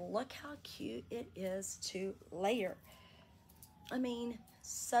 look how cute it is to layer. I mean,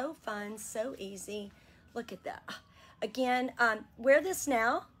 so fun, so easy. Look at that. Again, wear this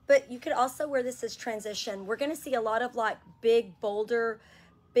now, but you could also wear this as transition. We're going to see a lot of like big, bolder,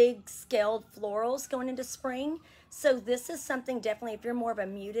 big scaled florals going into spring. So this is something definitely, if you're more of a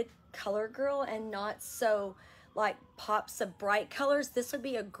muted color girl and not so like pops of bright colors, this would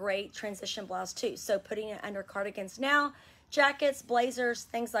be a great transition blouse too. So putting it under cardigans now, jackets, blazers,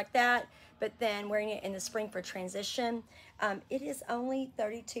 things like that, but then wearing it in the spring for transition. It is only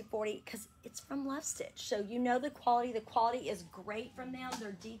 $32.40 because it's from Love Stitch. So you know the quality. The quality is great from them.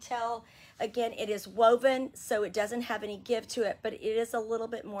 Their detail, again, it is woven, so it doesn't have any give to it, but it is a little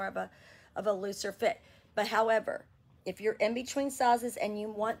bit more of a looser fit. But however, if you're in between sizes and you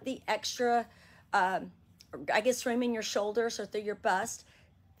want the extra, I guess, room in your shoulders or through your bust,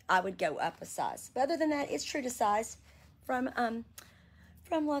 I would go up a size. But other than that, it's true to size from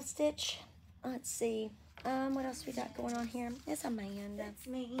Love Stitch. Let's see. What else we got going on here? It's Amanda. That's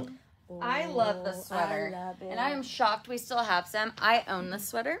me. I love the sweater. I love it. And I am shocked we still have some. I own the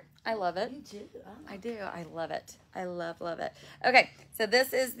sweater. I love it. You do? Oh. I do. I love it. I love it. Okay, so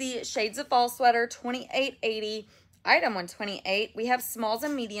this is the Shades of Fall sweater, $28.80. Item 128. We have smalls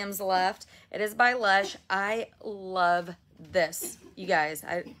and mediums left. It is by Lush. I love this, you guys.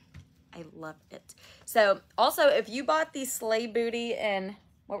 I love it. So, also, if you bought the Slay Booty in,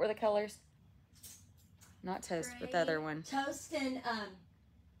 what were the colors? Not toast, but the other one. Toast and,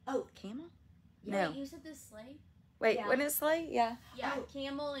 Camel? yeah. No. You said the sleigh? Wait, Yeah. wasn't it Slay? Yeah. Yeah, Oh.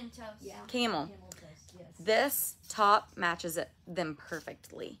 camel and toast. Yeah. Camel. Toast, yes. This top matches them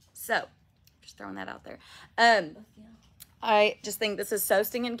perfectly. So, just throwing that out there. Yeah. I just think this is so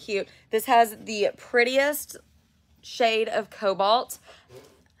stinking cute. This has the prettiest shade of cobalt.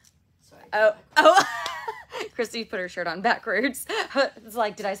 Sorry. Oh. Christy put her shirt on backwards. It's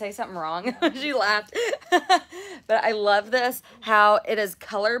like, did I say something wrong? She laughed. But I love this, how it is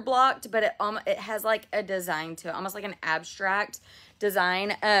color blocked, but it has like a design to it, almost like an abstract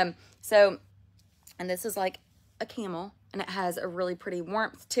design. And this is like a camel, and it has a really pretty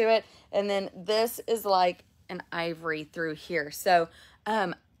warmth to it. And then this is like an ivory through here. So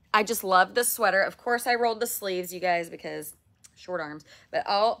I just love the sweater. Of course, I rolled the sleeves, you guys, because short arms. But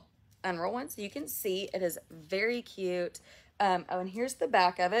I'll unroll one so you can see. It is very cute. Oh, and here's the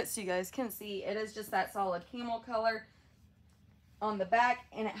back of it so you guys can see. It is just that solid camel color on the back,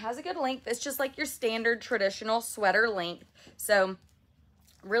 and it has a good length. It's just like your standard traditional sweater length. So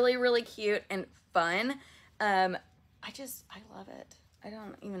really, really cute and fun. I love it. I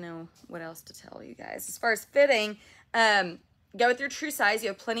don't even know what else to tell you guys. As far as fitting, go with your true size. You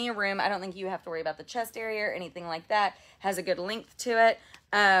have plenty of room. I don't think you have to worry about the chest area or anything like that. Has a good length to it.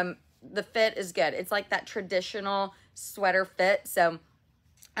 The fit is good. It's like that traditional sweater fit. So,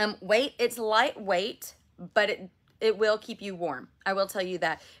 weight, it's lightweight, but it will keep you warm. I will tell you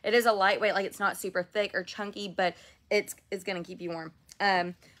that. It is a lightweight, like it's not super thick or chunky, but it's going to keep you warm.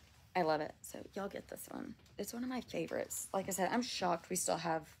 I love it. So y'all get this one. It's one of my favorites. Like I said, I'm shocked we still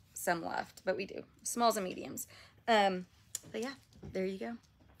have some left, but we do. Smalls and mediums. But yeah, there you go.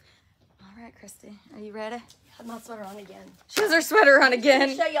 All right, Christy, are you ready? I have my sweater on again. She has her sweater on I'm again.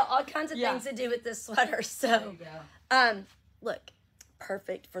 gonna show you all kinds of Yeah. things to do with this sweater. So, look,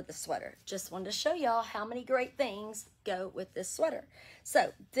 perfect for the sweater. Just wanted to show y'all how many great things go with this sweater.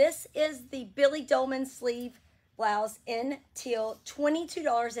 So, this is the Billy Dolman sleeve blouse in teal,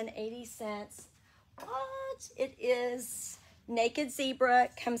 $22.80. What? It is Naked Zebra,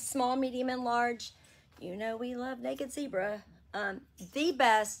 comes small, medium, and large. You know we love Naked Zebra. The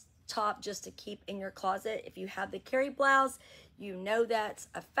best top just to keep in your closet. If you have the Carrie blouse, you know that's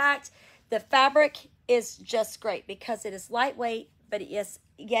a fact. The fabric is just great because it is lightweight, but yet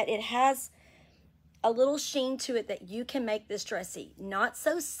it has a little sheen to it that you can make this dressy. Not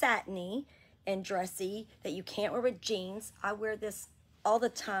so satiny and dressy that you can't wear with jeans. I wear this all the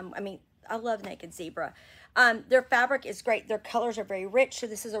time. I mean, I love Naked Zebra. Their fabric is great. Their colors are very rich. So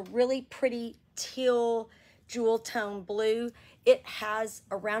this is a really pretty teal jewel tone blue. It has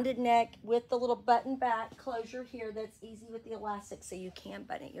a rounded neck with the little button back closure here that's easy with the elastic so you can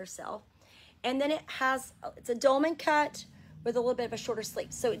button it yourself. And then it's a dolman cut with a little bit of a shorter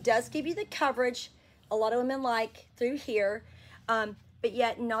sleeve. So it does give you the coverage a lot of women like through here, but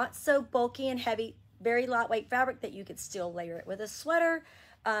yet not so bulky and heavy, very lightweight fabric that you could still layer it with a sweater.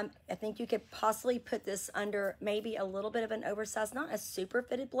 I think you could possibly put this under maybe a little bit of an oversized, not a super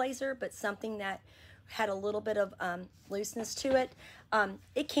fitted blazer, but something that had a little bit of looseness to it.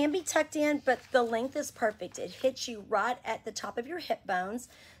 It can be tucked in, but the length is perfect. It hits you right at the top of your hip bones,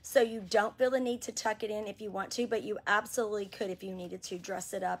 so you don't feel the need to tuck it in if you want to, but you absolutely could if you needed to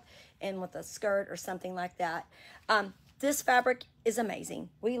dress it up in with a skirt or something like that. This fabric is amazing.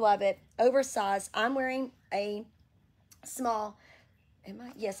 We love it. Oversized. I'm wearing a small.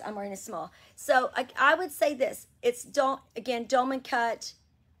 Yes, I'm wearing a small. So I would say this. It's dolman cut.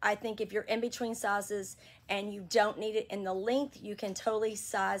 I think if you're in between sizes and you don't need it in the length, you can totally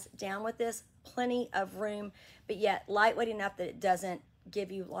size down with this. Plenty of room, but yet lightweight enough that it doesn't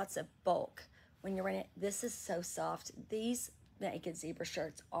give you lots of bulk when you're in it. This is so soft. These Naked Zebra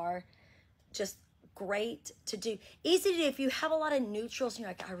shirts are just great to do. Easy to do if you have a lot of neutrals and you're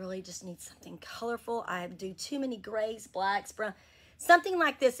like, I really just need something colorful. I do too many grays, blacks, brown. Something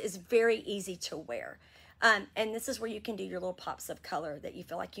like this is very easy to wear. And this is where you can do your little pops of color that you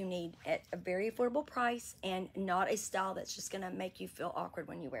feel like you need at a very affordable price and not a style that's just going to make you feel awkward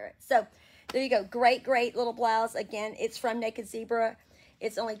when you wear it. So there you go. Great, great little blouse. Again, it's from Naked Zebra.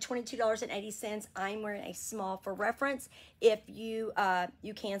 It's only $22.80. I'm wearing a small for reference. If you,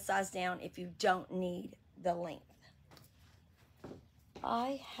 you can size down if you don't need the length.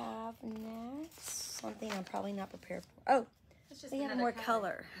 I have next something I'm probably not prepared for. Oh, we have more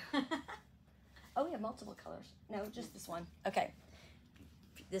color. Oh, we have multiple colors. No, just this one. Okay.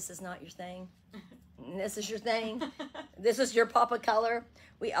 This is not your thing. This is your thing. This is your pop of color.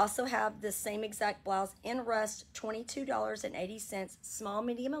 We also have the same exact blouse in rust, $22.80, small,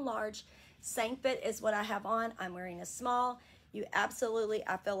 medium, and large. Same fit as what I have on. I'm wearing a small. You absolutely,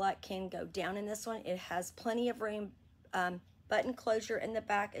 I feel like, can go down in this one. It has plenty of room, button closure in the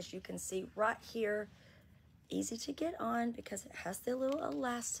back, as you can see right here. Easy to get on because it has the little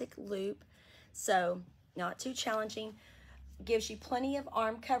elastic loop. So not too challenging. Gives you plenty of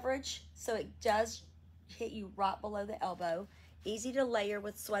arm coverage, so it does hit you right below the elbow. Easy to layer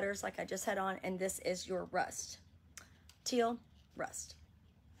with sweaters like I just had on, and this is your rust. Teal, rust.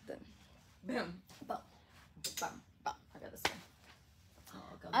 Boom. Boom. Boom. Boom. Boom. I got this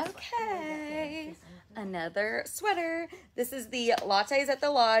one. Okay, another sweater. This is the Lattes at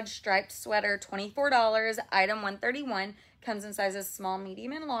the Lodge striped sweater, $24, item 131. Comes in sizes small,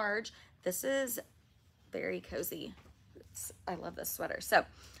 medium, and large. This is very cozy. I love this sweater. So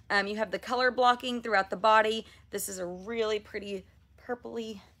you have the color blocking throughout the body. This is a really pretty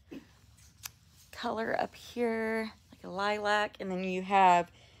purpley color up here, like a lilac. And then you have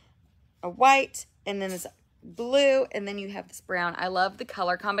a white, and then this blue, and then you have this brown. I love the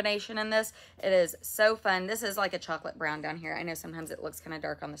color combination in this. It is so fun. This is like a chocolate brown down here. I know sometimes it looks kind of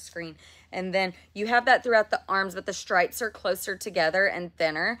dark on the screen. And then you have that throughout the arms, but the stripes are closer together and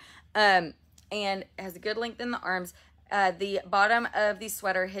thinner. And it has a good length in the arms. The bottom of the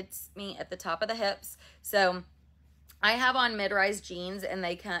sweater hits me at the top of the hips. So I have on mid-rise jeans, and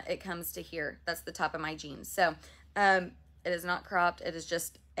it comes to here. That's the top of my jeans. So it is not cropped. It is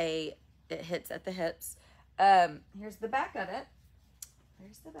just it hits at the hips. Here's the back of it.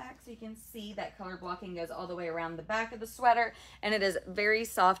 There's the back, so you can see that color blocking goes all the way around the back of the sweater, and it is very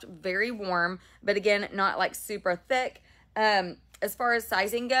soft, very warm, but again, not like super thick. As far as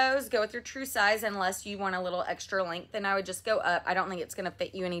sizing goes, go with your true size unless you want a little extra length, and I would just go up. I don't think it's going to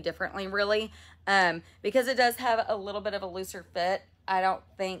fit you any differently, really, because it does have a little bit of a looser fit. I don't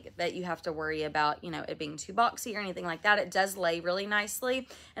think that you have to worry about, it being too boxy or anything like that. It does lay really nicely,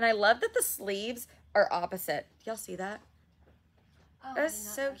 and I love that the sleeves are opposite. Y'all see that? Oh, that is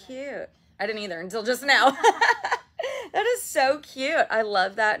so cute. I didn't either until just now. That is so cute. I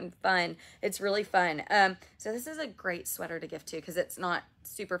love that and fun. It's really fun. So this is a great sweater to gift to because it's not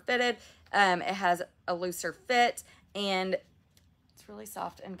super fitted. It has a looser fit and it's really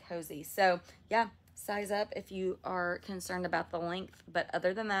soft and cozy. So yeah, size up if you are concerned about the length. But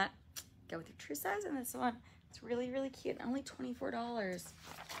other than that, go with your true size in this one. It's really, really cute. Only $24.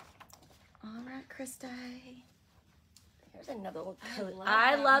 All right, Krista. Here's another little color.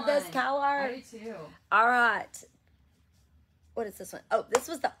 I love this color. I do too. All right. What is this one? Oh, this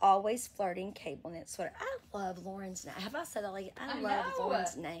was the Always Flirting cable knit sweater. I love Lauren's name. Have I said that? Like, I love know.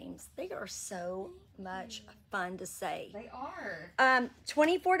 Lauren's names. They are so much fun to say. They are.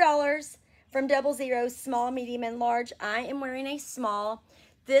 $24 from Double Zero, small, medium, and large. I am wearing a small.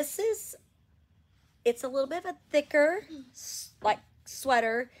 It's a little bit of a thicker, like,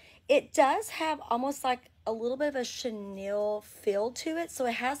 sweater. It does have almost like a little bit of a chenille feel to it. So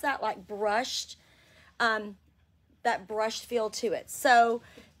it has that like brushed feel to it. So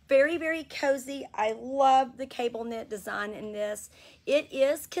very, very cozy. I love the cable knit design in this. It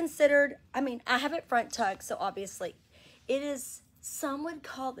is considered, I have it front tucked, so obviously it is, some would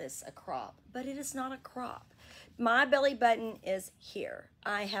call this a crop, but it is not a crop. My belly button is here.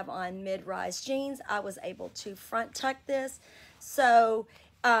 I have on mid-rise jeans. I was able to front tuck this. So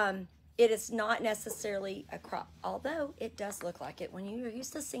it is not necessarily a crop, although it does look like it. When you're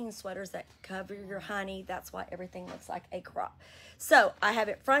used to seeing sweaters that cover your honey, that's why everything looks like a crop. So I have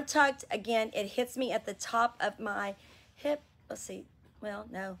it front tucked. Again, it hits me at the top of my hip. Let's see. Well,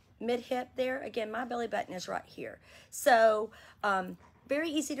 no, mid-hip there. Again, my belly button is right here. So very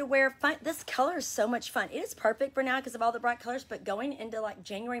easy to wear. Fun. This color is so much fun. It is perfect for now because of all the bright colors, but going into like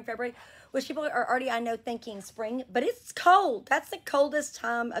January and February, which people are already, I know, thinking spring, but it's cold. That's the coldest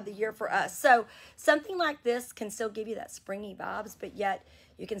time of the year for us. So something like this can still give you that springy vibes, but yet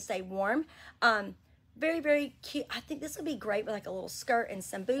you can stay warm. Very, very cute. I think this would be great with like a little skirt and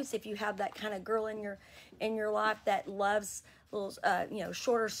some boots if you have that kind of girl in your life that loves little,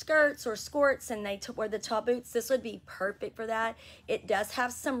 shorter skirts or skirts and they wear the tall boots. This would be perfect for that. It does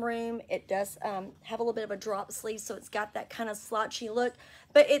have some room. It does have a little bit of a drop sleeve, so it's got that kind of slouchy look,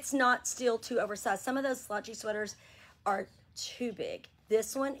 but it's not still too oversized. Some of those slouchy sweaters are too big.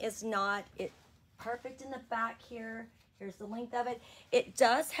 This one is not. It perfect in the back here. Here's the length of it. It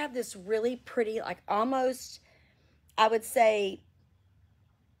does have this really pretty, like almost, I would say,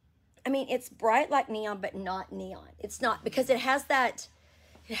 I mean, it's bright like neon, but not neon. It's not, because it has that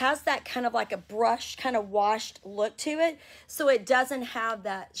kind of like a brush, kind of washed look to it. So it doesn't have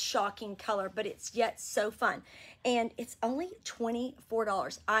that shocking color, but it's yet so fun. And it's only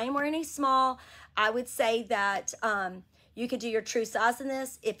 $24. I am wearing a small. I would say that you could do your true size in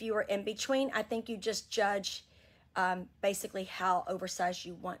this. If you are in between, I think you just judge basically how oversized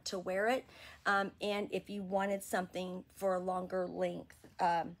you want to wear it. And if you wanted something for a longer length,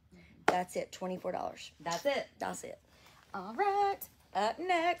 that's it, $24. That's it. That's it. All right. Up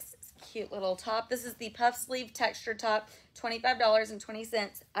next, cute little top. This is the puff sleeve texture top,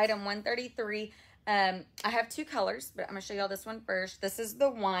 $25.20, item 133. I have two colors, but I'm gonna show y'all this one first. This is the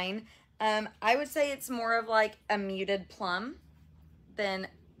wine. I would say it's more of like a muted plum than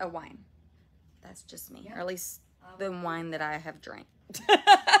a wine. That's just me, or at least the wine that I have drank.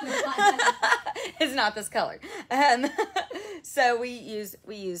 It's not this color. So we use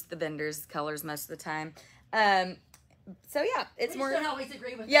the vendor's colors most of the time. So yeah, it's more. We just don't always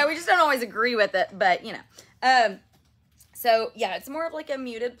agree with it. Yeah, we just don't always agree with it, but you know. So yeah, it's more of like a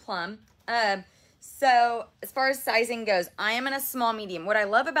muted plum. So as far as sizing goes, I am in a small medium. What I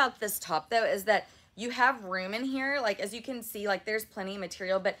love about this top though is that you have room in here. Like as you can see, like there's plenty of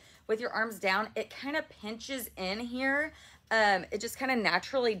material, but with your arms down, it kind of pinches in here. It just kind of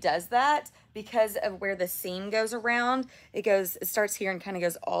naturally does that because of where the seam goes around. It starts here and kind of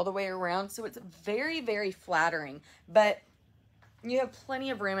goes all the way around. So it's very, very flattering, but you have plenty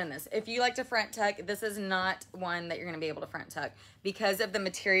of room in this. If you like to front tuck, this is not one that you're going to be able to front tuck because of the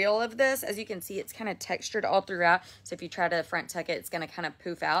material of this. As you can see, it's kind of textured all throughout. So if you try to front tuck it, it's going to kind of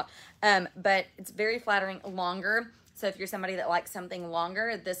poof out. But it's very flattering, longer. So if you're somebody that likes something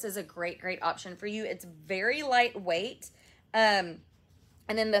longer, this is a great, great option for you. It's very lightweight. And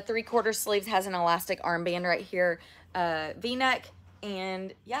then the 3/4 sleeves has an elastic armband right here, V-neck,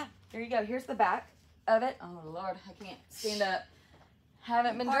 and yeah, there you go. Here's the back of it. Oh Lord, I can't stand up.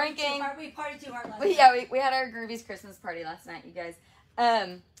 Haven't been drinking. We partied too hard last night. Yeah, we had our Groovies Christmas party last night, you guys.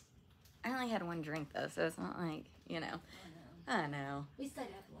 I only had one drink though, so it's not like, you know. I know. We stayed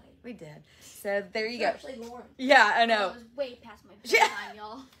up late. We did. So there you go. Especially Lauren. Yeah, I know. I was way past my bedtime,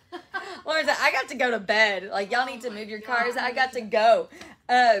 y'all. Lauren said, I got to go to bed. Like, y'all need to move your cars. I got to go.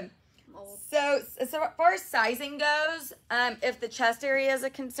 So as far as sizing goes, if the chest area is a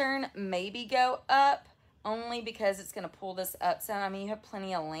concern, maybe go up, only because it's going to pull this up. So, I mean, you have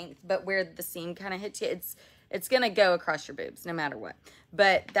plenty of length, but where the seam kind of hits you, it's going to go across your boobs no matter what.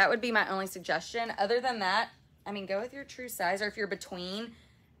 But that would be my only suggestion. Other than that, I mean, go with your true size, or if you're between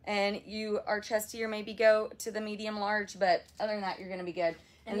and you are chestier, maybe go to the medium large, but other than that, you're going to be good.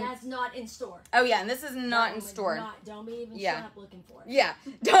 And that's not in store. Oh yeah, and this is not in store. Don't be even showing up looking for it. Yeah,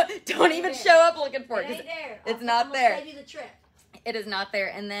 don't even show up looking for it. It ain't there. It's not there. Save you the trip. It is not there.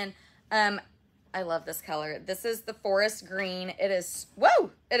 And then, I love this color. This is the forest green. It is,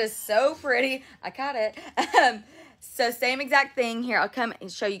 whoa! It is so pretty. I caught it. So same exact thing here. I'll come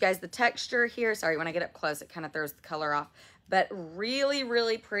and show you guys the texture here. Sorry, when I get up close, it kind of throws the color off. But really,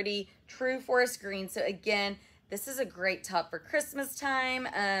 really pretty, true forest green. So again, this is a great top for Christmas time.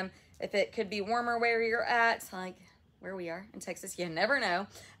 If it could be warmer where you're at, like where we are in Texas, you never know.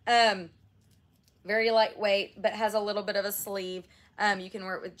 Very lightweight, but has a little bit of a sleeve. You can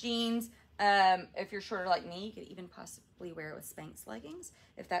wear it with jeans. If you're shorter like me, you could even possibly wear it with Spanx leggings,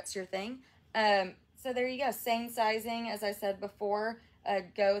 if that's your thing. So there you go. Same sizing as I said before.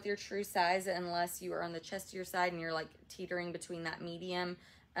 Go with your true size unless you are on the chestier side and you're like teetering between that medium,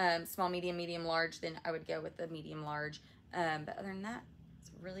 small, medium, medium, large, then I would go with the medium large. But other than that,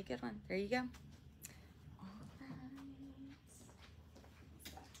 it's a really good one. There you go. All right.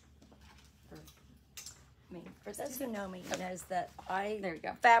 I mean, for those who know me, knows that There you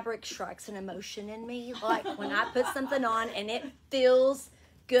go. fabric strikes an emotion in me. Like when I put something on and it feels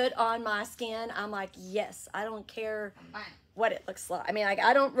good on my skin, I'm like, yes, I don't care what it looks like. I mean, like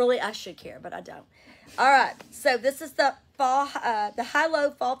I should care, but I don't. All right, so this is the fall, the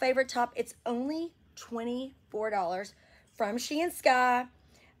high-low fall favorite top. It's only $24 from Shein Sky.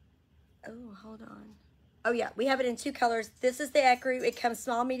 Oh, hold on. Oh yeah, we have it in two colors. This is the ecru. It comes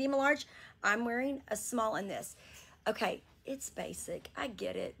small, medium, and large. I'm wearing a small in this. Okay, it's basic. I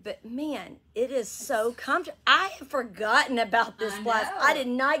get it, but man, it is so comfortable. I have forgotten about this blouse. I did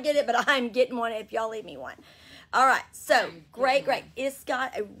not get it, but I'm getting one if y'all leave me one. All right, so great. It's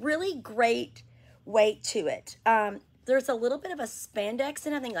got a really great weight to it. There's a little bit of a spandex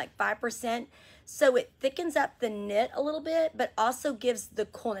in it, I think like 5%. So it thickens up the knit a little bit, but also gives the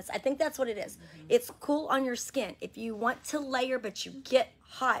coolness. I think that's what it is. It's cool on your skin. If you want to layer, but you get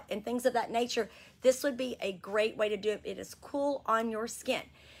hot and things of that nature, this would be a great way to do it. It is cool on your skin.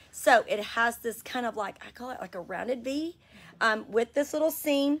 So it has this kind of like, I call it like a rounded V, with this little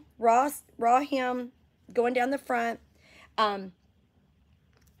seam, raw hem going down the front.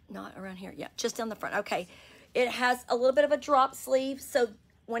 Not around here, yeah, just down the front. Okay, it has a little bit of a drop sleeve, so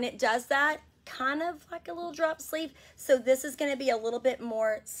when it does that, kind of like a little drop sleeve. So this is going to be a little bit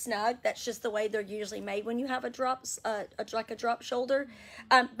more snug. That's just the way they're usually made when you have a drop, like a drop shoulder,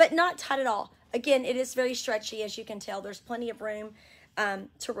 but not tight at all. Again, it is very stretchy, as you can tell. There's plenty of room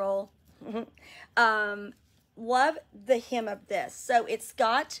to roll. Love the hem of this. So it's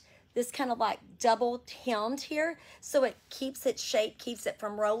got this kind of like double hemmed here, so it keeps its shape, keeps it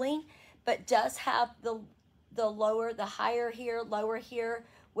from rolling, but does have the higher here, lower here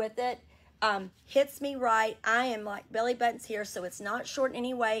with it. Hits me right. I am like belly buttons here, so it's not short in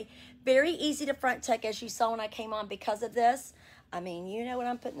any way. Very easy to front tuck, as you saw when I came on because of this. I mean, you know what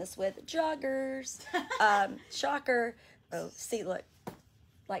I'm putting this with. Joggers. Shocker. Oh, see, look.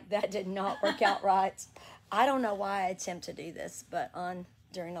 Like that did not work out right. I don't know why I attempt to do this, but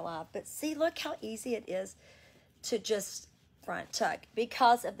during a live. But see, look how easy it is to just front tuck.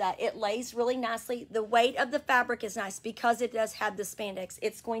 Because of that, it lays really nicely. The weight of the fabric is nice because it does have the spandex.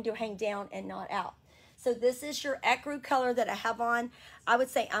 It's going to hang down and not out. So this is your ecru color that I have on. I would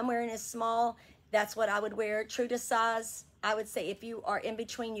say I'm wearing a small. That's what I would wear. True to size, I would say if you are in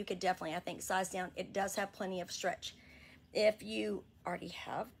between, you could definitely, I think, size down. It does have plenty of stretch. If you already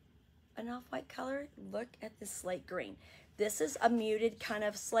have an off-white color, look at this slate green. This is a muted kind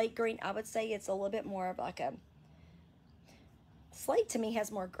of slate green. I would say it's a little bit more of like a slate. To me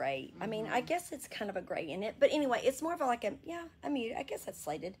has more gray. I mean, I guess it's kind of a gray in it, but anyway, it's more of like a muted. I guess that's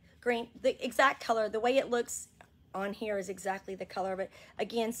slated green. The exact color, the way it looks on here is exactly the color of it.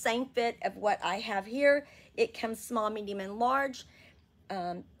 Again, same fit of what I have here. It comes small, medium, and large.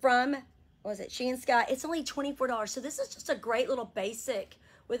 From, what was it, Shein Sky. It's only $24. So this is just a great little basic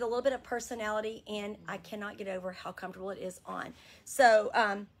with a little bit of personality, and I cannot get over how comfortable it is on. So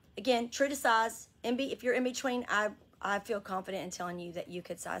again, true to size. If you're in between, I feel confident in telling you that you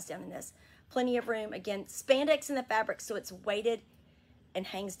could size down in this. Plenty of room. Again, spandex in the fabric, so it's weighted and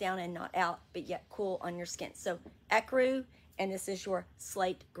hangs down and not out, but yet cool on your skin. So ecru, and this is your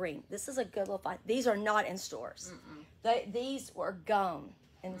slate green. This is a good little find. These are not in stores. These were gone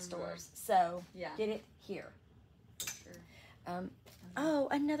in stores. So get it here. Sure. Oh,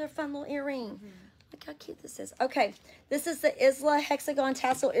 another fun little earring. Look how cute this is. Okay, this is the Isla Hexagon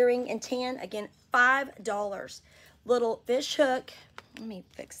Tassel Earring in tan. Again, $5. Little fish hook. Let me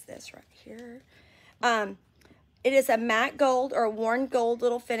fix this right here. It is a matte gold or a worn gold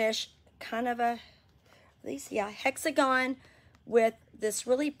little finish. Kind of a, hexagon with this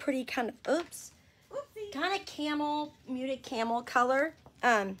really pretty kind of, kind of camel, muted camel color.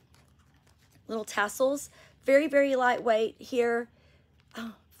 Little tassels. Very, very lightweight here.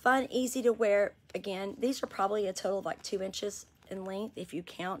 Oh, fun, easy to wear. Again, these are probably a total of like 2 inches in length if you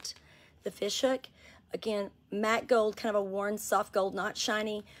count the fish hook. Again, matte gold, kind of a worn soft gold, not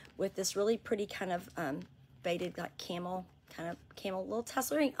shiny, with this really pretty kind of faded like camel little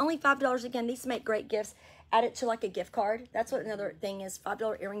tassel earring. Only $5 again. These make great gifts. Add it to like a gift card. That's what another thing is.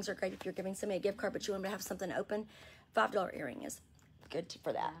 $5 earrings are great if you're giving somebody a gift card, but you want to have something open. $5 earring is good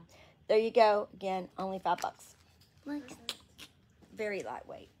for that. There you go. Again, only $5. Look. Very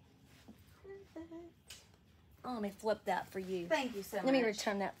lightweight. Oh, let me flip that for you. Thank you so much. Let me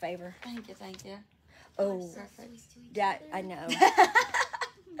return that favor. Thank you, thank you. Oh, So sweet to each that other. I know.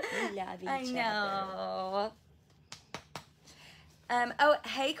 We love each I know. Oh,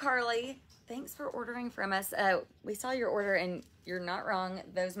 hey, Carly. Thanks for ordering from us. We saw your order, and you're not wrong.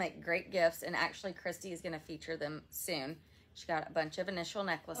 Those make great gifts, and actually, Christy is going to feature them soon. She got a bunch of initial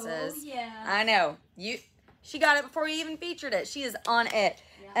necklaces. Oh, yeah. I know. She got it before you even featured it. She is on it.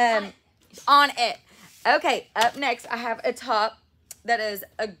 Yeah. On it. Okay, up next, I have a top that is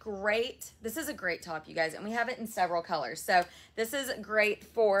this is a great top, you guys, and we have it in several colors. So this is great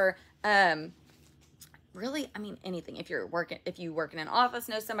for, really, I mean, anything. If you work in an office,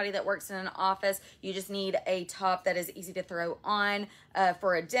 know somebody that works in an office, you just need a top that is easy to throw on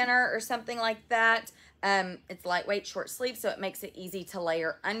for a dinner or something like that. It's lightweight, short sleeve, so it makes it easy to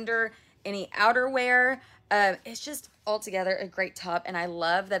layer under any outerwear. It's just altogether a great top, and I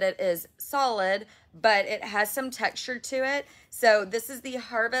love that it is solid, but it has some texture to it. So this is the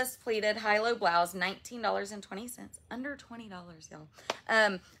Harvest pleated high-low blouse, $19.20, under $20, y'all.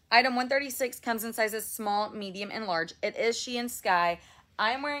 Item 136 comes in sizes small, medium, and large. It is Shein Sky.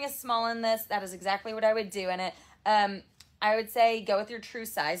 I'm wearing a small in this. That is exactly what I would do in it. I would say go with your true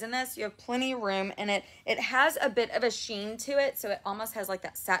size in this. You have plenty of room in it. It has a bit of a sheen to it, so it almost has like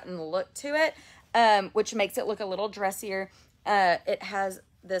that satin look to it, which makes it look a little dressier. It has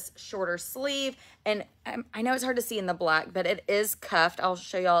this shorter sleeve, and I know it's hard to see in the black, but it is cuffed. I'll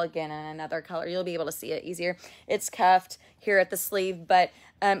show y'all again in another color. You'll be able to see it easier. It's cuffed here at the sleeve, but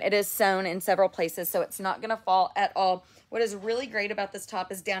it is sewn in several places, so it's not gonna fall at all. What is really great about this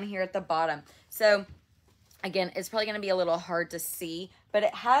top is down here at the bottom. So again, it's probably gonna be a little hard to see, but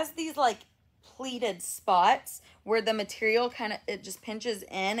it has these like pleated spots where the material kind of, it just pinches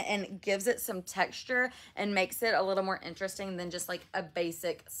in and gives it some texture and makes it a little more interesting than just like a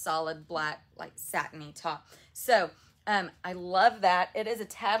basic solid black like satiny top. So I love that. It is a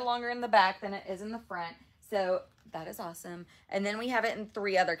tad longer in the back than it is in the front, so that is awesome. And then we have it in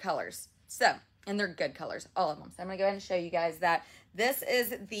 3 other colors, so, and they're good colors, all of them. So I'm gonna go ahead and show you guys that. This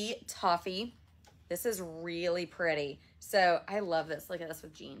is the toffee. This is really pretty. So I love this. Look at this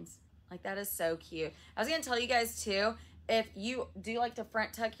with jeans. Like, that is so cute. I was gonna tell you guys too, if you do like to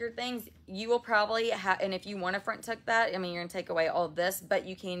front tuck your things, you will probably have, and if you want to front tuck that, I mean, you're gonna take away all of this, but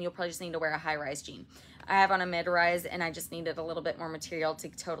you'll probably just need to wear a high-rise jean. I have on a mid-rise, and I just needed a little bit more material to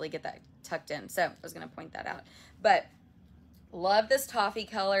totally get that tucked in. So I was gonna point that out. But love this toffee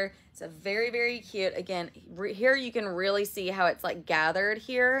color. It's a very, very cute. Again, here you can really see how it's like gathered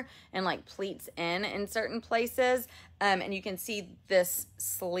here and like pleats in certain places. And you can see this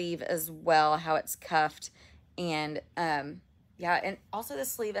sleeve as well, how it's cuffed. And yeah, and also the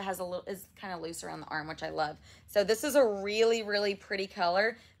sleeve, it has a little, is kind of loose around the arm, which I love. So this is a really, really pretty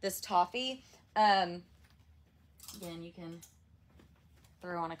color, this toffee. Again, you can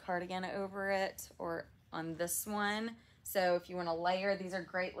throw on a cardigan over it or on this one. So if you want to layer, these are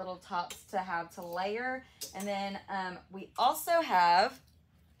great little tops to have to layer. And then we also have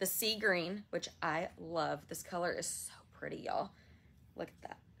the sea green, which I love. This color is so pretty, y'all. Look at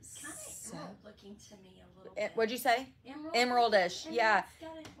that. Kind of So, emerald looking to me a little bit. what'd you say? Emerald? Emeraldish, And yeah. It's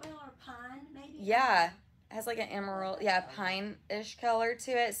got a, well, or pine, maybe? Yeah. It has like an emerald, yeah, pine-ish color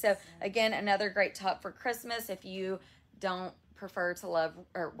to it. So again, another great top for Christmas. If you don't prefer to love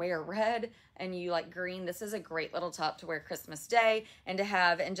or wear red and you like green, this is a great little top to wear Christmas Day and to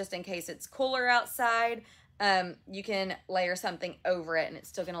have, and just in case it's cooler outside, you can layer something over it and it's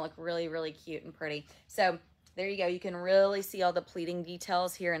still gonna look really, really cute and pretty. So there you go. You can really see all the pleating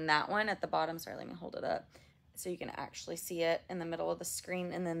details here in that one at the bottom. Sorry, let me hold it up so you can actually see it in the middle of the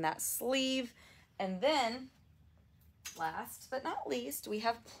screen. And then that sleeve. And then last but not least, we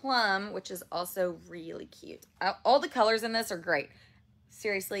have plum, which is also really cute. All the colors in this are great.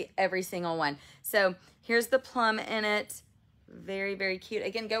 Seriously, every single one. So here's the plum in it. Very, very cute.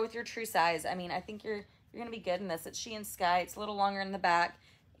 Again, go with your true size. I mean, I think you're gonna be good in this. It's Shein Sky. It's a little longer in the back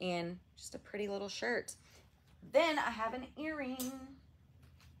and just a pretty little shirt. Then I have an earring.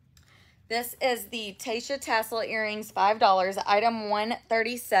 This is the Tasha Tassel earrings, $5, item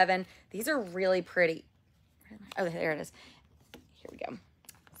 137. These are really pretty. Oh, there it is. Here we go.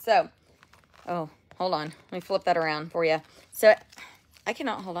 So, oh, hold on. Let me flip that around for you. So, I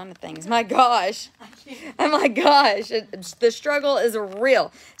cannot hold on to things. My gosh. Oh my gosh. The struggle is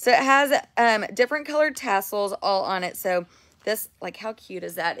real. So, it has different colored tassels all on it. So, this, like, how cute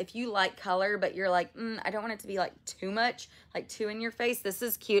is that? If you like color, but you're like, I don't want it to be, like, too much, like, too in your face, this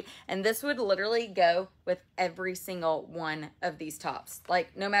is cute. And this would literally go with every single one of these tops.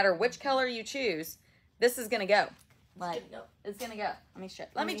 Like, no matter which color you choose, this is going to go. Like, it's going to go.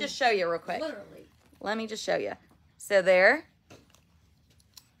 Let me just show you real quick. Literally. Let me just show you. So, there.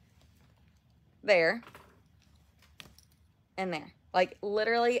 There. And there. Like,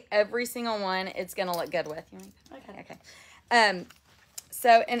 literally every single one, it's going to look good with. You want me to? Okay. So,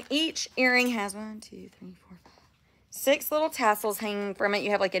 and each earring has 1, 2, 3, 4, 5, 6 little tassels hanging from it.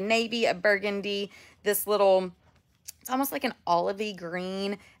 You have like a navy, a burgundy, this little, it's almost like an olivey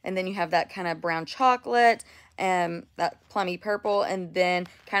green, and then you have that kind of brown chocolate, that plummy purple, and then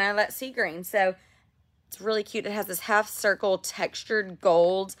kind of that sea green. So it's really cute. It has this half circle textured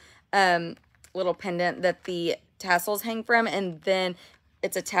gold little pendant that the tassels hang from, and then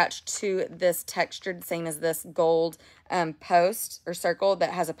it's attached to this textured, same as this gold post or circle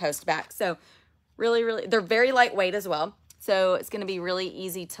that has a post back. So really, really, they're very lightweight as well. So it's going to be really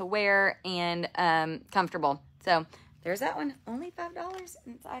easy to wear and comfortable. So there's that one. Only $5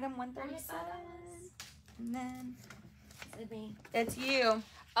 and it's item 137. And then it's you.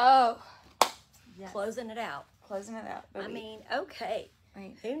 Oh, Yes. closing it out. Closing it out. I mean, okay.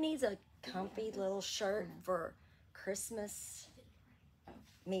 Right. Who needs a comfy little shirt for Christmas?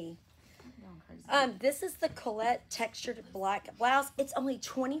 Me. This is the Colette textured black blouse. It's only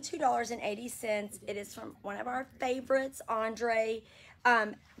 $22.80. It is from one of our favorites, Andre.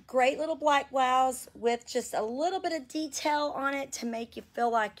 Great little black blouse with just a little bit of detail on it to make you feel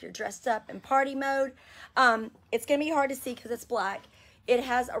like you're dressed up in party mode. It's going to be hard to see because it's black. It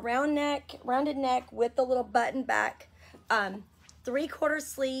has a rounded neck with a little button back, 3/4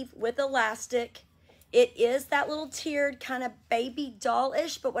 sleeve with elastic. It is that little tiered kind of baby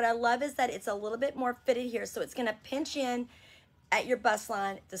doll-ish, but what I love is that it's a little bit more fitted here. So it's gonna pinch in at your bust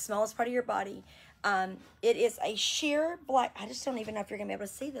line, the smallest part of your body. It is a sheer black. I just don't even know if you're gonna be able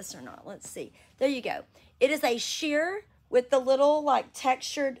to see this or not. Let's see. There you go. It is a sheer with the little like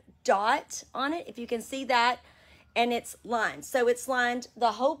textured dot on it, if you can see that, and it's lined. So it's lined.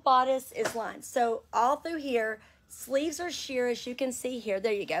 The whole bodice is lined. So all through here, sleeves are sheer, as you can see here.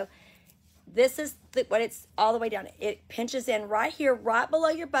 There you go. This is what it's all the way down. It pinches in right here, right below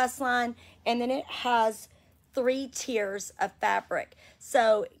your bust line, and then it has 3 tiers of fabric.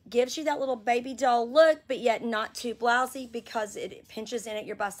 So gives you that little baby doll look, but yet not too blousy because it pinches in at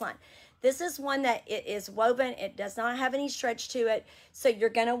your bust line. This is one that it is woven. It does not have any stretch to it. So you're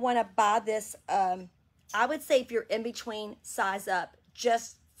going to want to buy this. I would say if you're in between, size up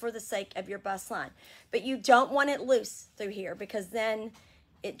just for the sake of your bust line. But you don't want it loose through here because then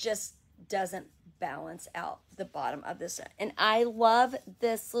it just doesn't balance out the bottom of this. And I love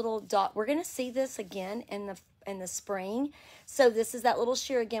this little dot. We're going to see this again in the spring. So this is that little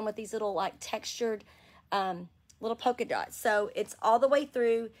sheer again with these little like textured little polka dots. So it's all the way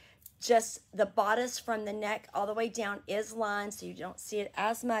through. Just the bodice from the neck all the way down is lined, so you don't see it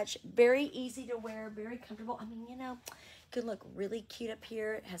as much. Very easy to wear, very comfortable. I mean, you know, it could look really cute up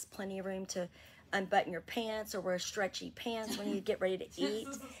here. It has plenty of room to unbutton your pants or wear stretchy pants when you get ready to eat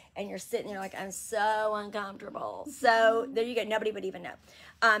and you're sitting there like, I'm so uncomfortable. So there you go. Nobody would even know.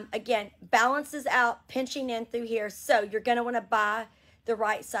 Again, balances out, pinching in through here. So you're going to want to buy the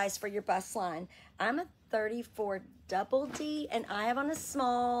right size for your bust line. I'm a 34 double D and I have on a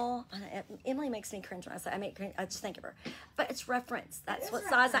small. Emily makes me cringe when I say I just think of her, but it's reference. That's what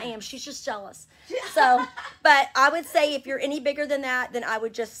size I am. She's just jealous. So, but I would say if you're any bigger than that, then I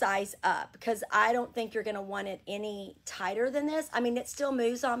would just size up because I don't think you're going to want it any tighter than this. I mean, it still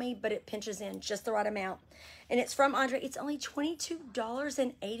moves on me, but it pinches in just the right amount. And it's from Andre. It's only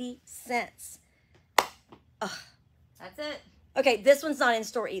 $22.80. Ugh. That's it. Okay, this one's not in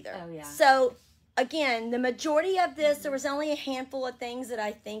store either. Oh, yeah. So, again, the majority of this, there was only a handful of things that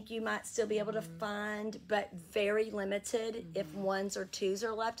I think you might still be able to find, but very limited if 1s or 2s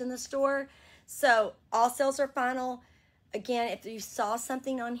are left in the store. So, all sales are final. Again, if you saw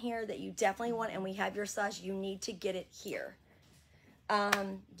something on here that you definitely want and we have your size, you need to get it here.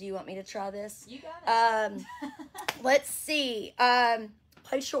 Do you want me to try this? You got it. Let's see.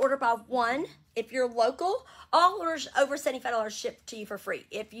 Place your order by 1. If you're local, all orders over $75 shipped to you for free.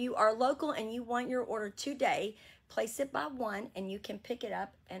 If you are local and you want your order today, place it by 1 and you can pick it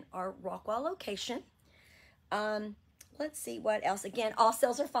up in our Rockwall location. Let's see what else. Again, all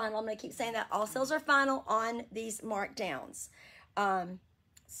sales are final. I'm going to keep saying that. All sales are final on these markdowns.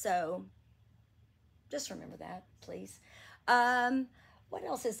 So just remember that, please. What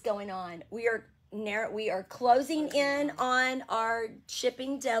else is going on? We are closing in on our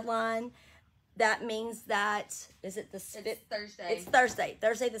shipping deadline. That means that, is it the... It's Thursday. It's Thursday.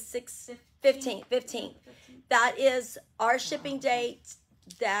 Thursday the 6th, 15th. That is our shipping date,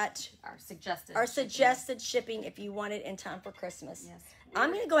 that... Our suggested shipping if you want it in time for Christmas. Yes. I'm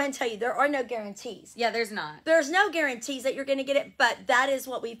going to go ahead and tell you, there are no guarantees. Yeah, there's not. There's no guarantees that you're going to get it, but that is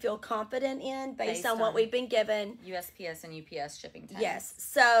what we feel confident in based on what we've been given. USPS and UPS shipping time. Yes.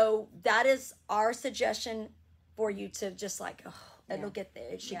 So that is our suggestion for you to just like, oh, it'll get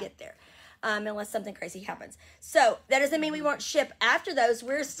there. It should get there. Unless something crazy happens. So that doesn't mean we won't ship after those.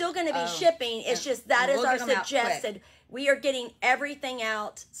 We're still going to be shipping. It's just that is our suggested. We are getting everything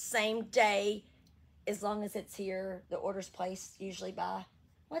out same day as long as it's here. The order's placed usually by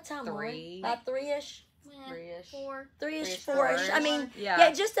what time? 3. By 3-ish? 3-ish. 4. 3-ish, 4-ish. I mean, yeah,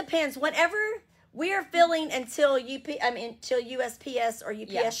 it just depends. Whenever we are filling until USPS or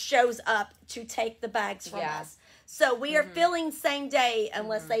UPS shows up to take the bags from us. So we are filling same day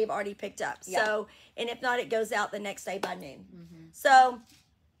unless they've already picked up. So, and if not, it goes out the next day by noon. So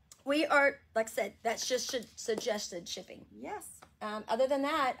we are, like I said, that's just suggested shipping. Yes. Other than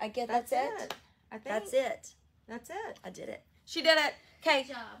that, I guess that's it. I think That's it. That's it. I did it. She did it. Okay.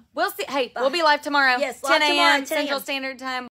 Good job. We'll see. Hey, we'll be live tomorrow. Yes, 10 live tomorrow, a.m. 10 a.m. Central Standard Time.